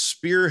just the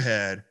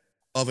spearhead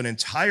of an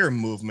entire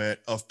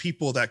movement of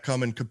people that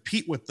come and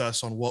compete with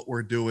us on what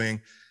we're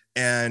doing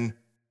and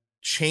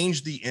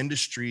change the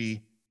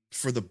industry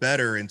for the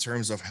better in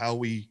terms of how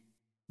we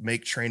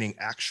make training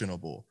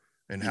actionable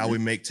and how we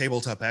make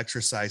tabletop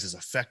exercises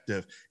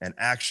effective and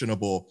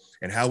actionable,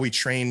 and how we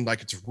train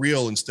like it's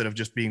real instead of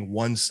just being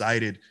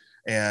one-sided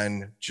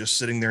and just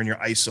sitting there in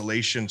your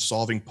isolation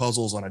solving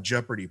puzzles on a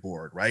Jeopardy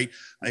board, right?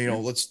 I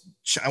want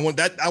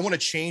to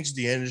change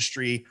the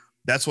industry.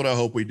 That's what I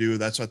hope we do.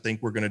 That's what I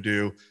think we're going to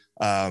do.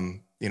 I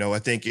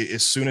think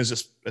as soon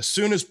as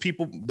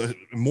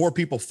more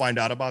people find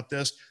out about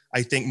this,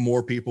 I think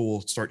more people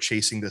will start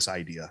chasing this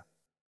idea.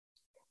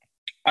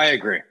 I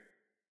agree.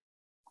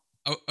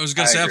 I was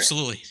going to say,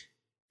 absolutely.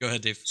 Go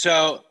ahead, Dave.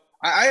 So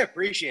I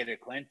appreciate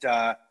it, Clint.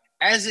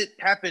 As it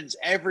happens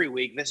every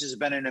week, this has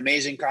been an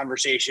amazing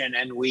conversation,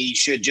 and we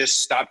should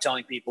just stop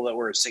telling people that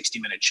we're a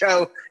 60-minute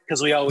show,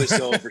 because we always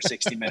go over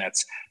 60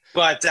 minutes.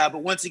 But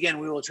once again,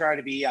 we will try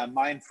to be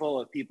mindful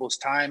of people's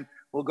time.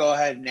 We'll go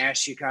ahead and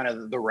ask you kind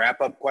of the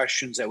wrap-up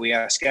questions that we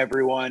ask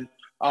everyone.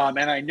 And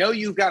I know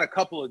you've got a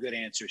couple of good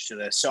answers to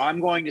this. So I'm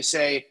going to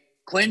say,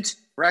 Clint,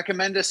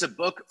 recommend us a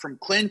book from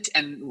Clint,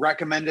 and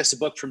recommend us a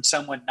book from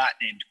someone not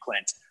named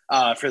Clint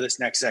for this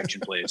next section,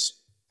 please.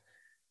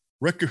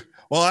 Rick,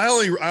 well, I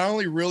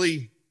only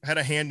really had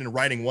a hand in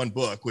writing one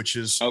book, which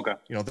is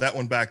that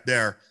one back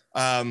there.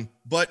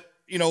 But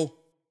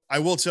I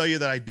will tell you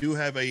that I do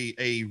have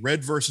a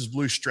red versus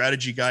blue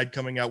strategy guide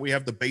coming out. We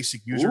have the basic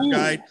user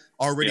guide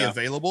already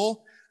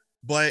available,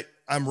 but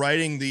I'm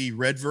writing the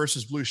red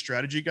versus blue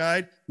strategy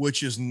guide,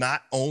 which is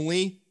not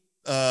only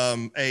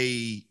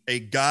a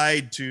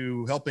guide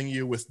to helping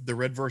you with the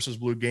red versus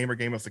blue game or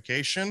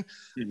gamification.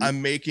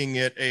 I'm making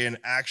it an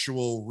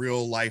actual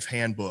real life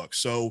handbook.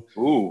 So,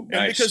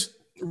 nice. Because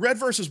red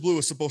versus blue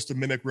is supposed to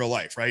mimic real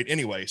life, right?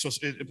 Anyway,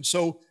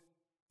 so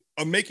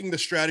I'm making the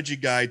strategy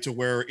guide to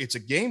where it's a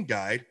game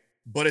guide,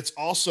 but it's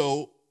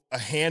also a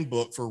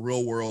handbook for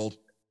real world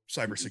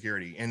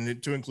cybersecurity,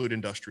 and to include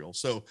industrial.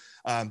 So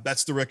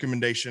that's the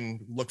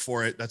recommendation. Look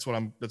for it. That's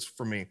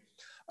for me.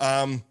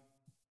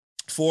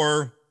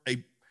 For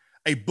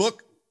a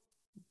book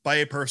by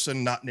a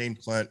person not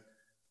named Clint,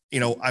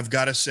 I've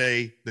got to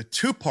say the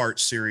 2-part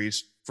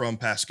series from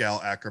Pascal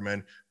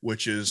Ackerman,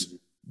 which is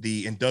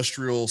the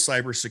industrial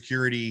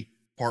cybersecurity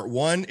Part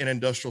 1 and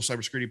Industrial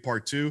Cybersecurity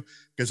Part 2,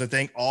 because I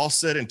think all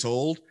said and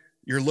told,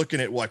 you're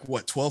looking at what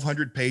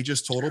 1,200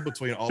 pages total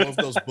between all of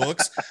those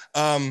books.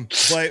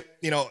 But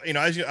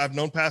I've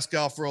known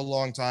Pascal for a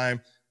long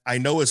time. I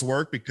know his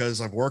work because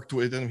I've worked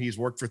with him. He's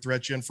worked for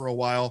ThreatGen for a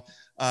while.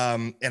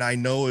 And I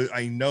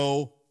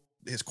know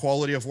his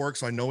quality of work.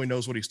 So I know he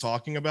knows what he's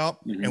talking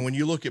about. Mm-hmm. And when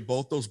you look at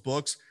both those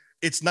books,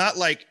 it's not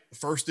like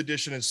first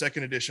edition and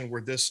second edition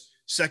where this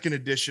second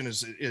edition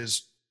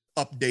is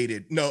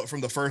updated. No,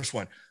 from the first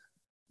one,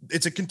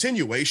 it's a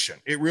continuation.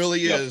 It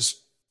really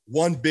is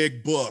one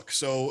big book.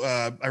 So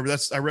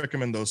I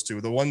recommend those two.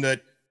 The one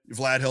that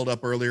Vlad held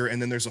up earlier,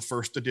 and then there's a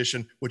first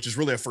edition, which is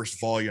really a first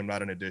volume,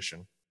 not an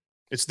edition.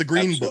 It's the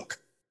Green Book.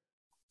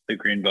 The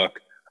Green Book.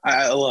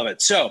 I love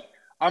it. So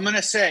I'm going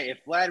to say,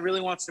 if Vlad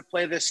really wants to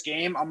play this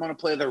game, I'm going to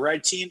play the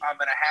red team. I'm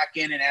going to hack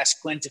in and ask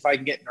Clint if I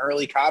can get an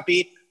early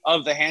copy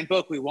of the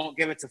handbook. We won't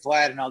give it to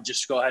Vlad, and I'll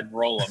just go ahead and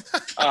roll them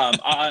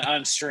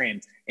on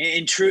stream.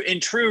 In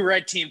true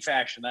red team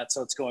fashion, that's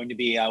what's going to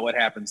be what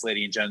happens,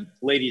 ladies and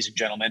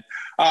gentlemen.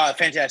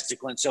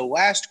 Fantastic, Clint. So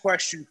last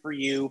question for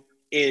you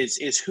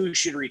is who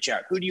should reach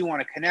out? Who do you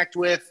want to connect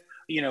with?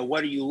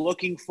 What are you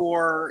looking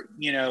for?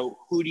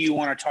 Who do you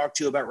want to talk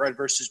to about red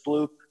versus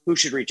blue? Who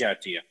should reach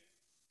out to you?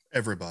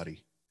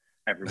 Everybody.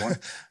 Everyone.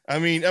 I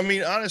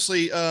mean,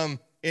 honestly,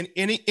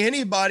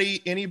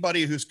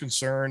 anybody who's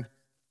concerned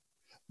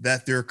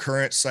that their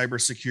current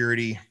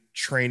cybersecurity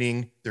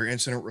training, their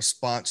incident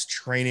response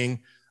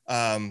training,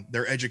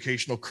 their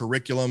educational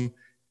curriculum,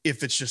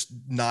 if it's just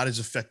not as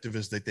effective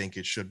as they think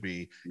it should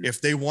be,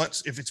 if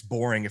it's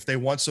boring, if they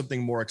want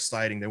something more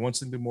exciting, they want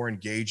something more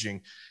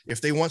engaging,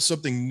 if they want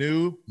something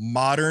new,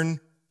 modern,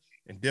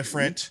 and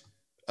different.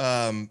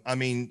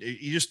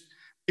 If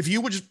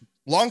you would just,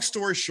 long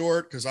story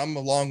short, because I'm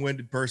a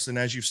long-winded person,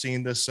 as you've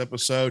seen this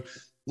episode,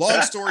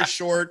 long story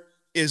short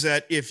is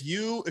that if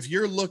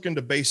you're looking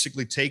to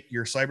basically take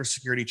your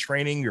cybersecurity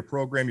training, your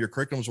program, your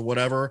curriculums, or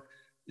whatever,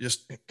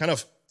 just kind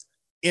of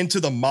into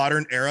the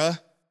modern era,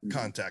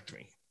 contact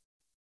me.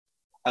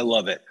 I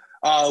love it.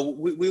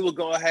 We will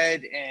go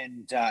ahead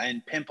and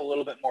pimp a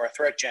little bit more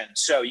ThreatGen.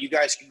 So you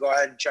guys can go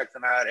ahead and check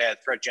them out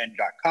at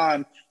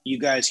threatgen.com. You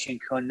guys can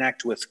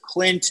connect with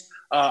Clint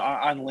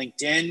on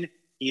LinkedIn.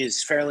 He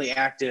is fairly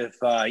active.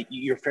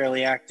 You're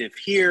fairly active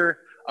here.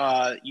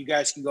 You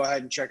guys can go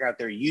ahead and check out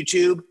their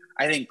YouTube.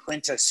 I think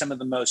Clint has some of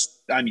the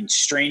most,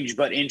 strange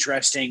but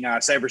interesting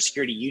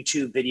cybersecurity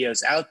YouTube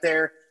videos out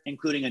there,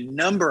 including a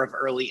number of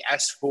early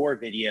S4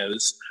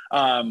 videos,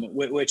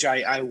 which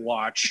I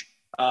watch.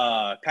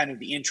 Kind of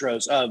the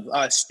intros of.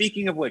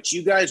 Speaking of which,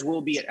 you guys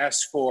will be at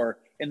S4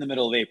 in the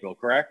middle of April,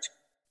 correct?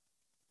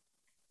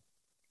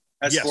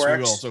 S4X? Yes, we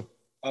will. So,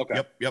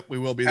 okay. Yep, we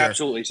will be there.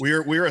 Absolutely.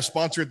 We're a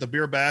sponsor at the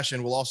Beer Bash,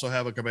 and we'll also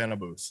have a Cabana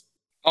booth.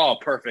 Oh,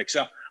 perfect.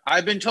 So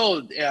I've been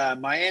told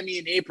Miami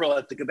in April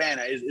at the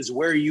Cabana is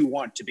where you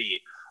want to be.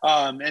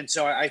 And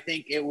so I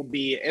think it'll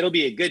be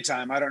a good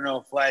time. I don't know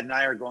if Vlad and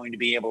I are going to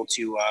be able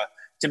to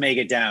make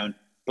it down.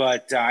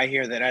 But I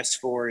hear that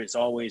S4 is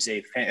always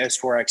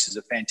S4X is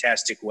a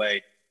fantastic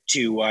way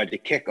to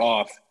kick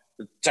off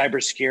the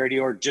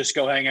cybersecurity, or just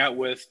go hang out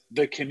with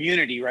the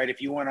community, right? If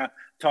you want to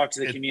talk to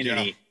the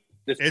community,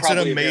 it's an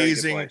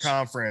amazing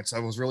conference. I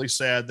was really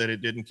sad that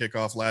it didn't kick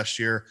off last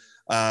year,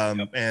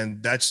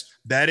 and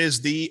that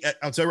is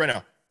I'll tell you right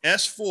now,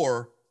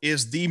 S4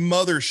 is the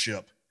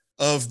mothership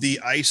of the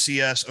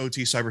ICS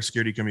OT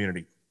cybersecurity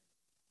community.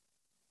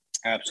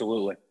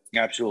 Absolutely.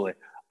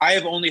 I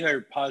have only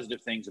heard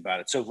positive things about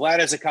it. So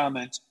Vlad has a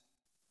comment.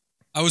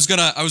 I was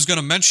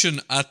gonna mention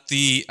to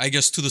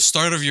the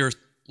start of your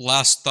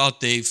last thought,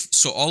 Dave.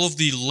 So all of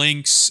the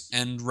links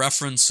and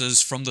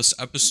references from this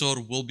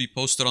episode will be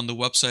posted on the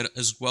website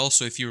as well.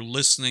 So if you're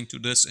listening to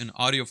this in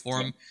audio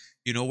form,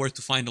 you know where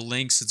to find the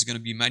links. It's going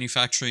to be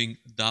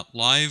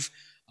manufacturing.live.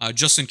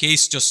 Just in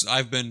case,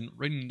 I've been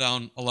writing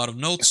down a lot of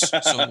notes,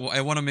 so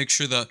I want to make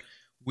sure that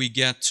we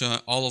get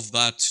all of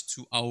that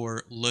to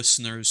our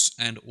listeners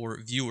and or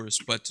viewers,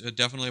 but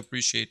definitely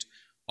appreciate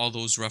all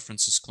those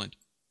references, Clint.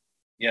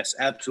 Yes,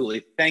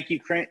 absolutely. Thank you,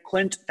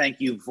 Clint.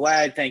 Thank you,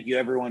 Vlad. Thank you,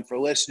 everyone, for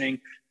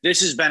listening.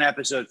 This has been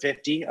episode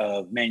 50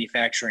 of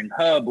Manufacturing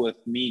Hub with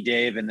me,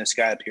 Dave, and this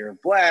guy up here,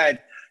 Vlad.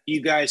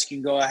 You guys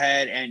can go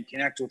ahead and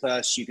connect with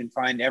us. You can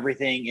find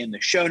everything in the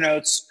show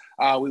notes.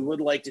 We would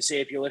like to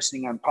say, if you're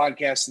listening on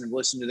podcasts and have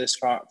listened to this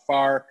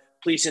far,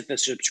 please hit the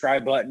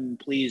subscribe button.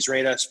 Please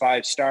rate us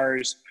 5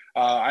 stars.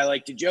 I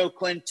like to joke,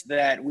 Clint,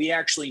 that we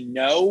actually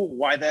know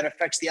why that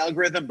affects the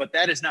algorithm, but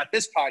that is not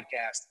this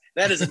podcast.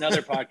 That is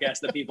another podcast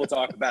that people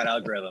talk about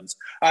algorithms.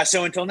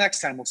 So until next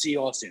time, we'll see you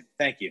all soon.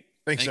 Thank you.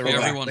 Thanks,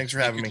 everyone. Thanks for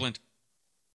having me. Clint.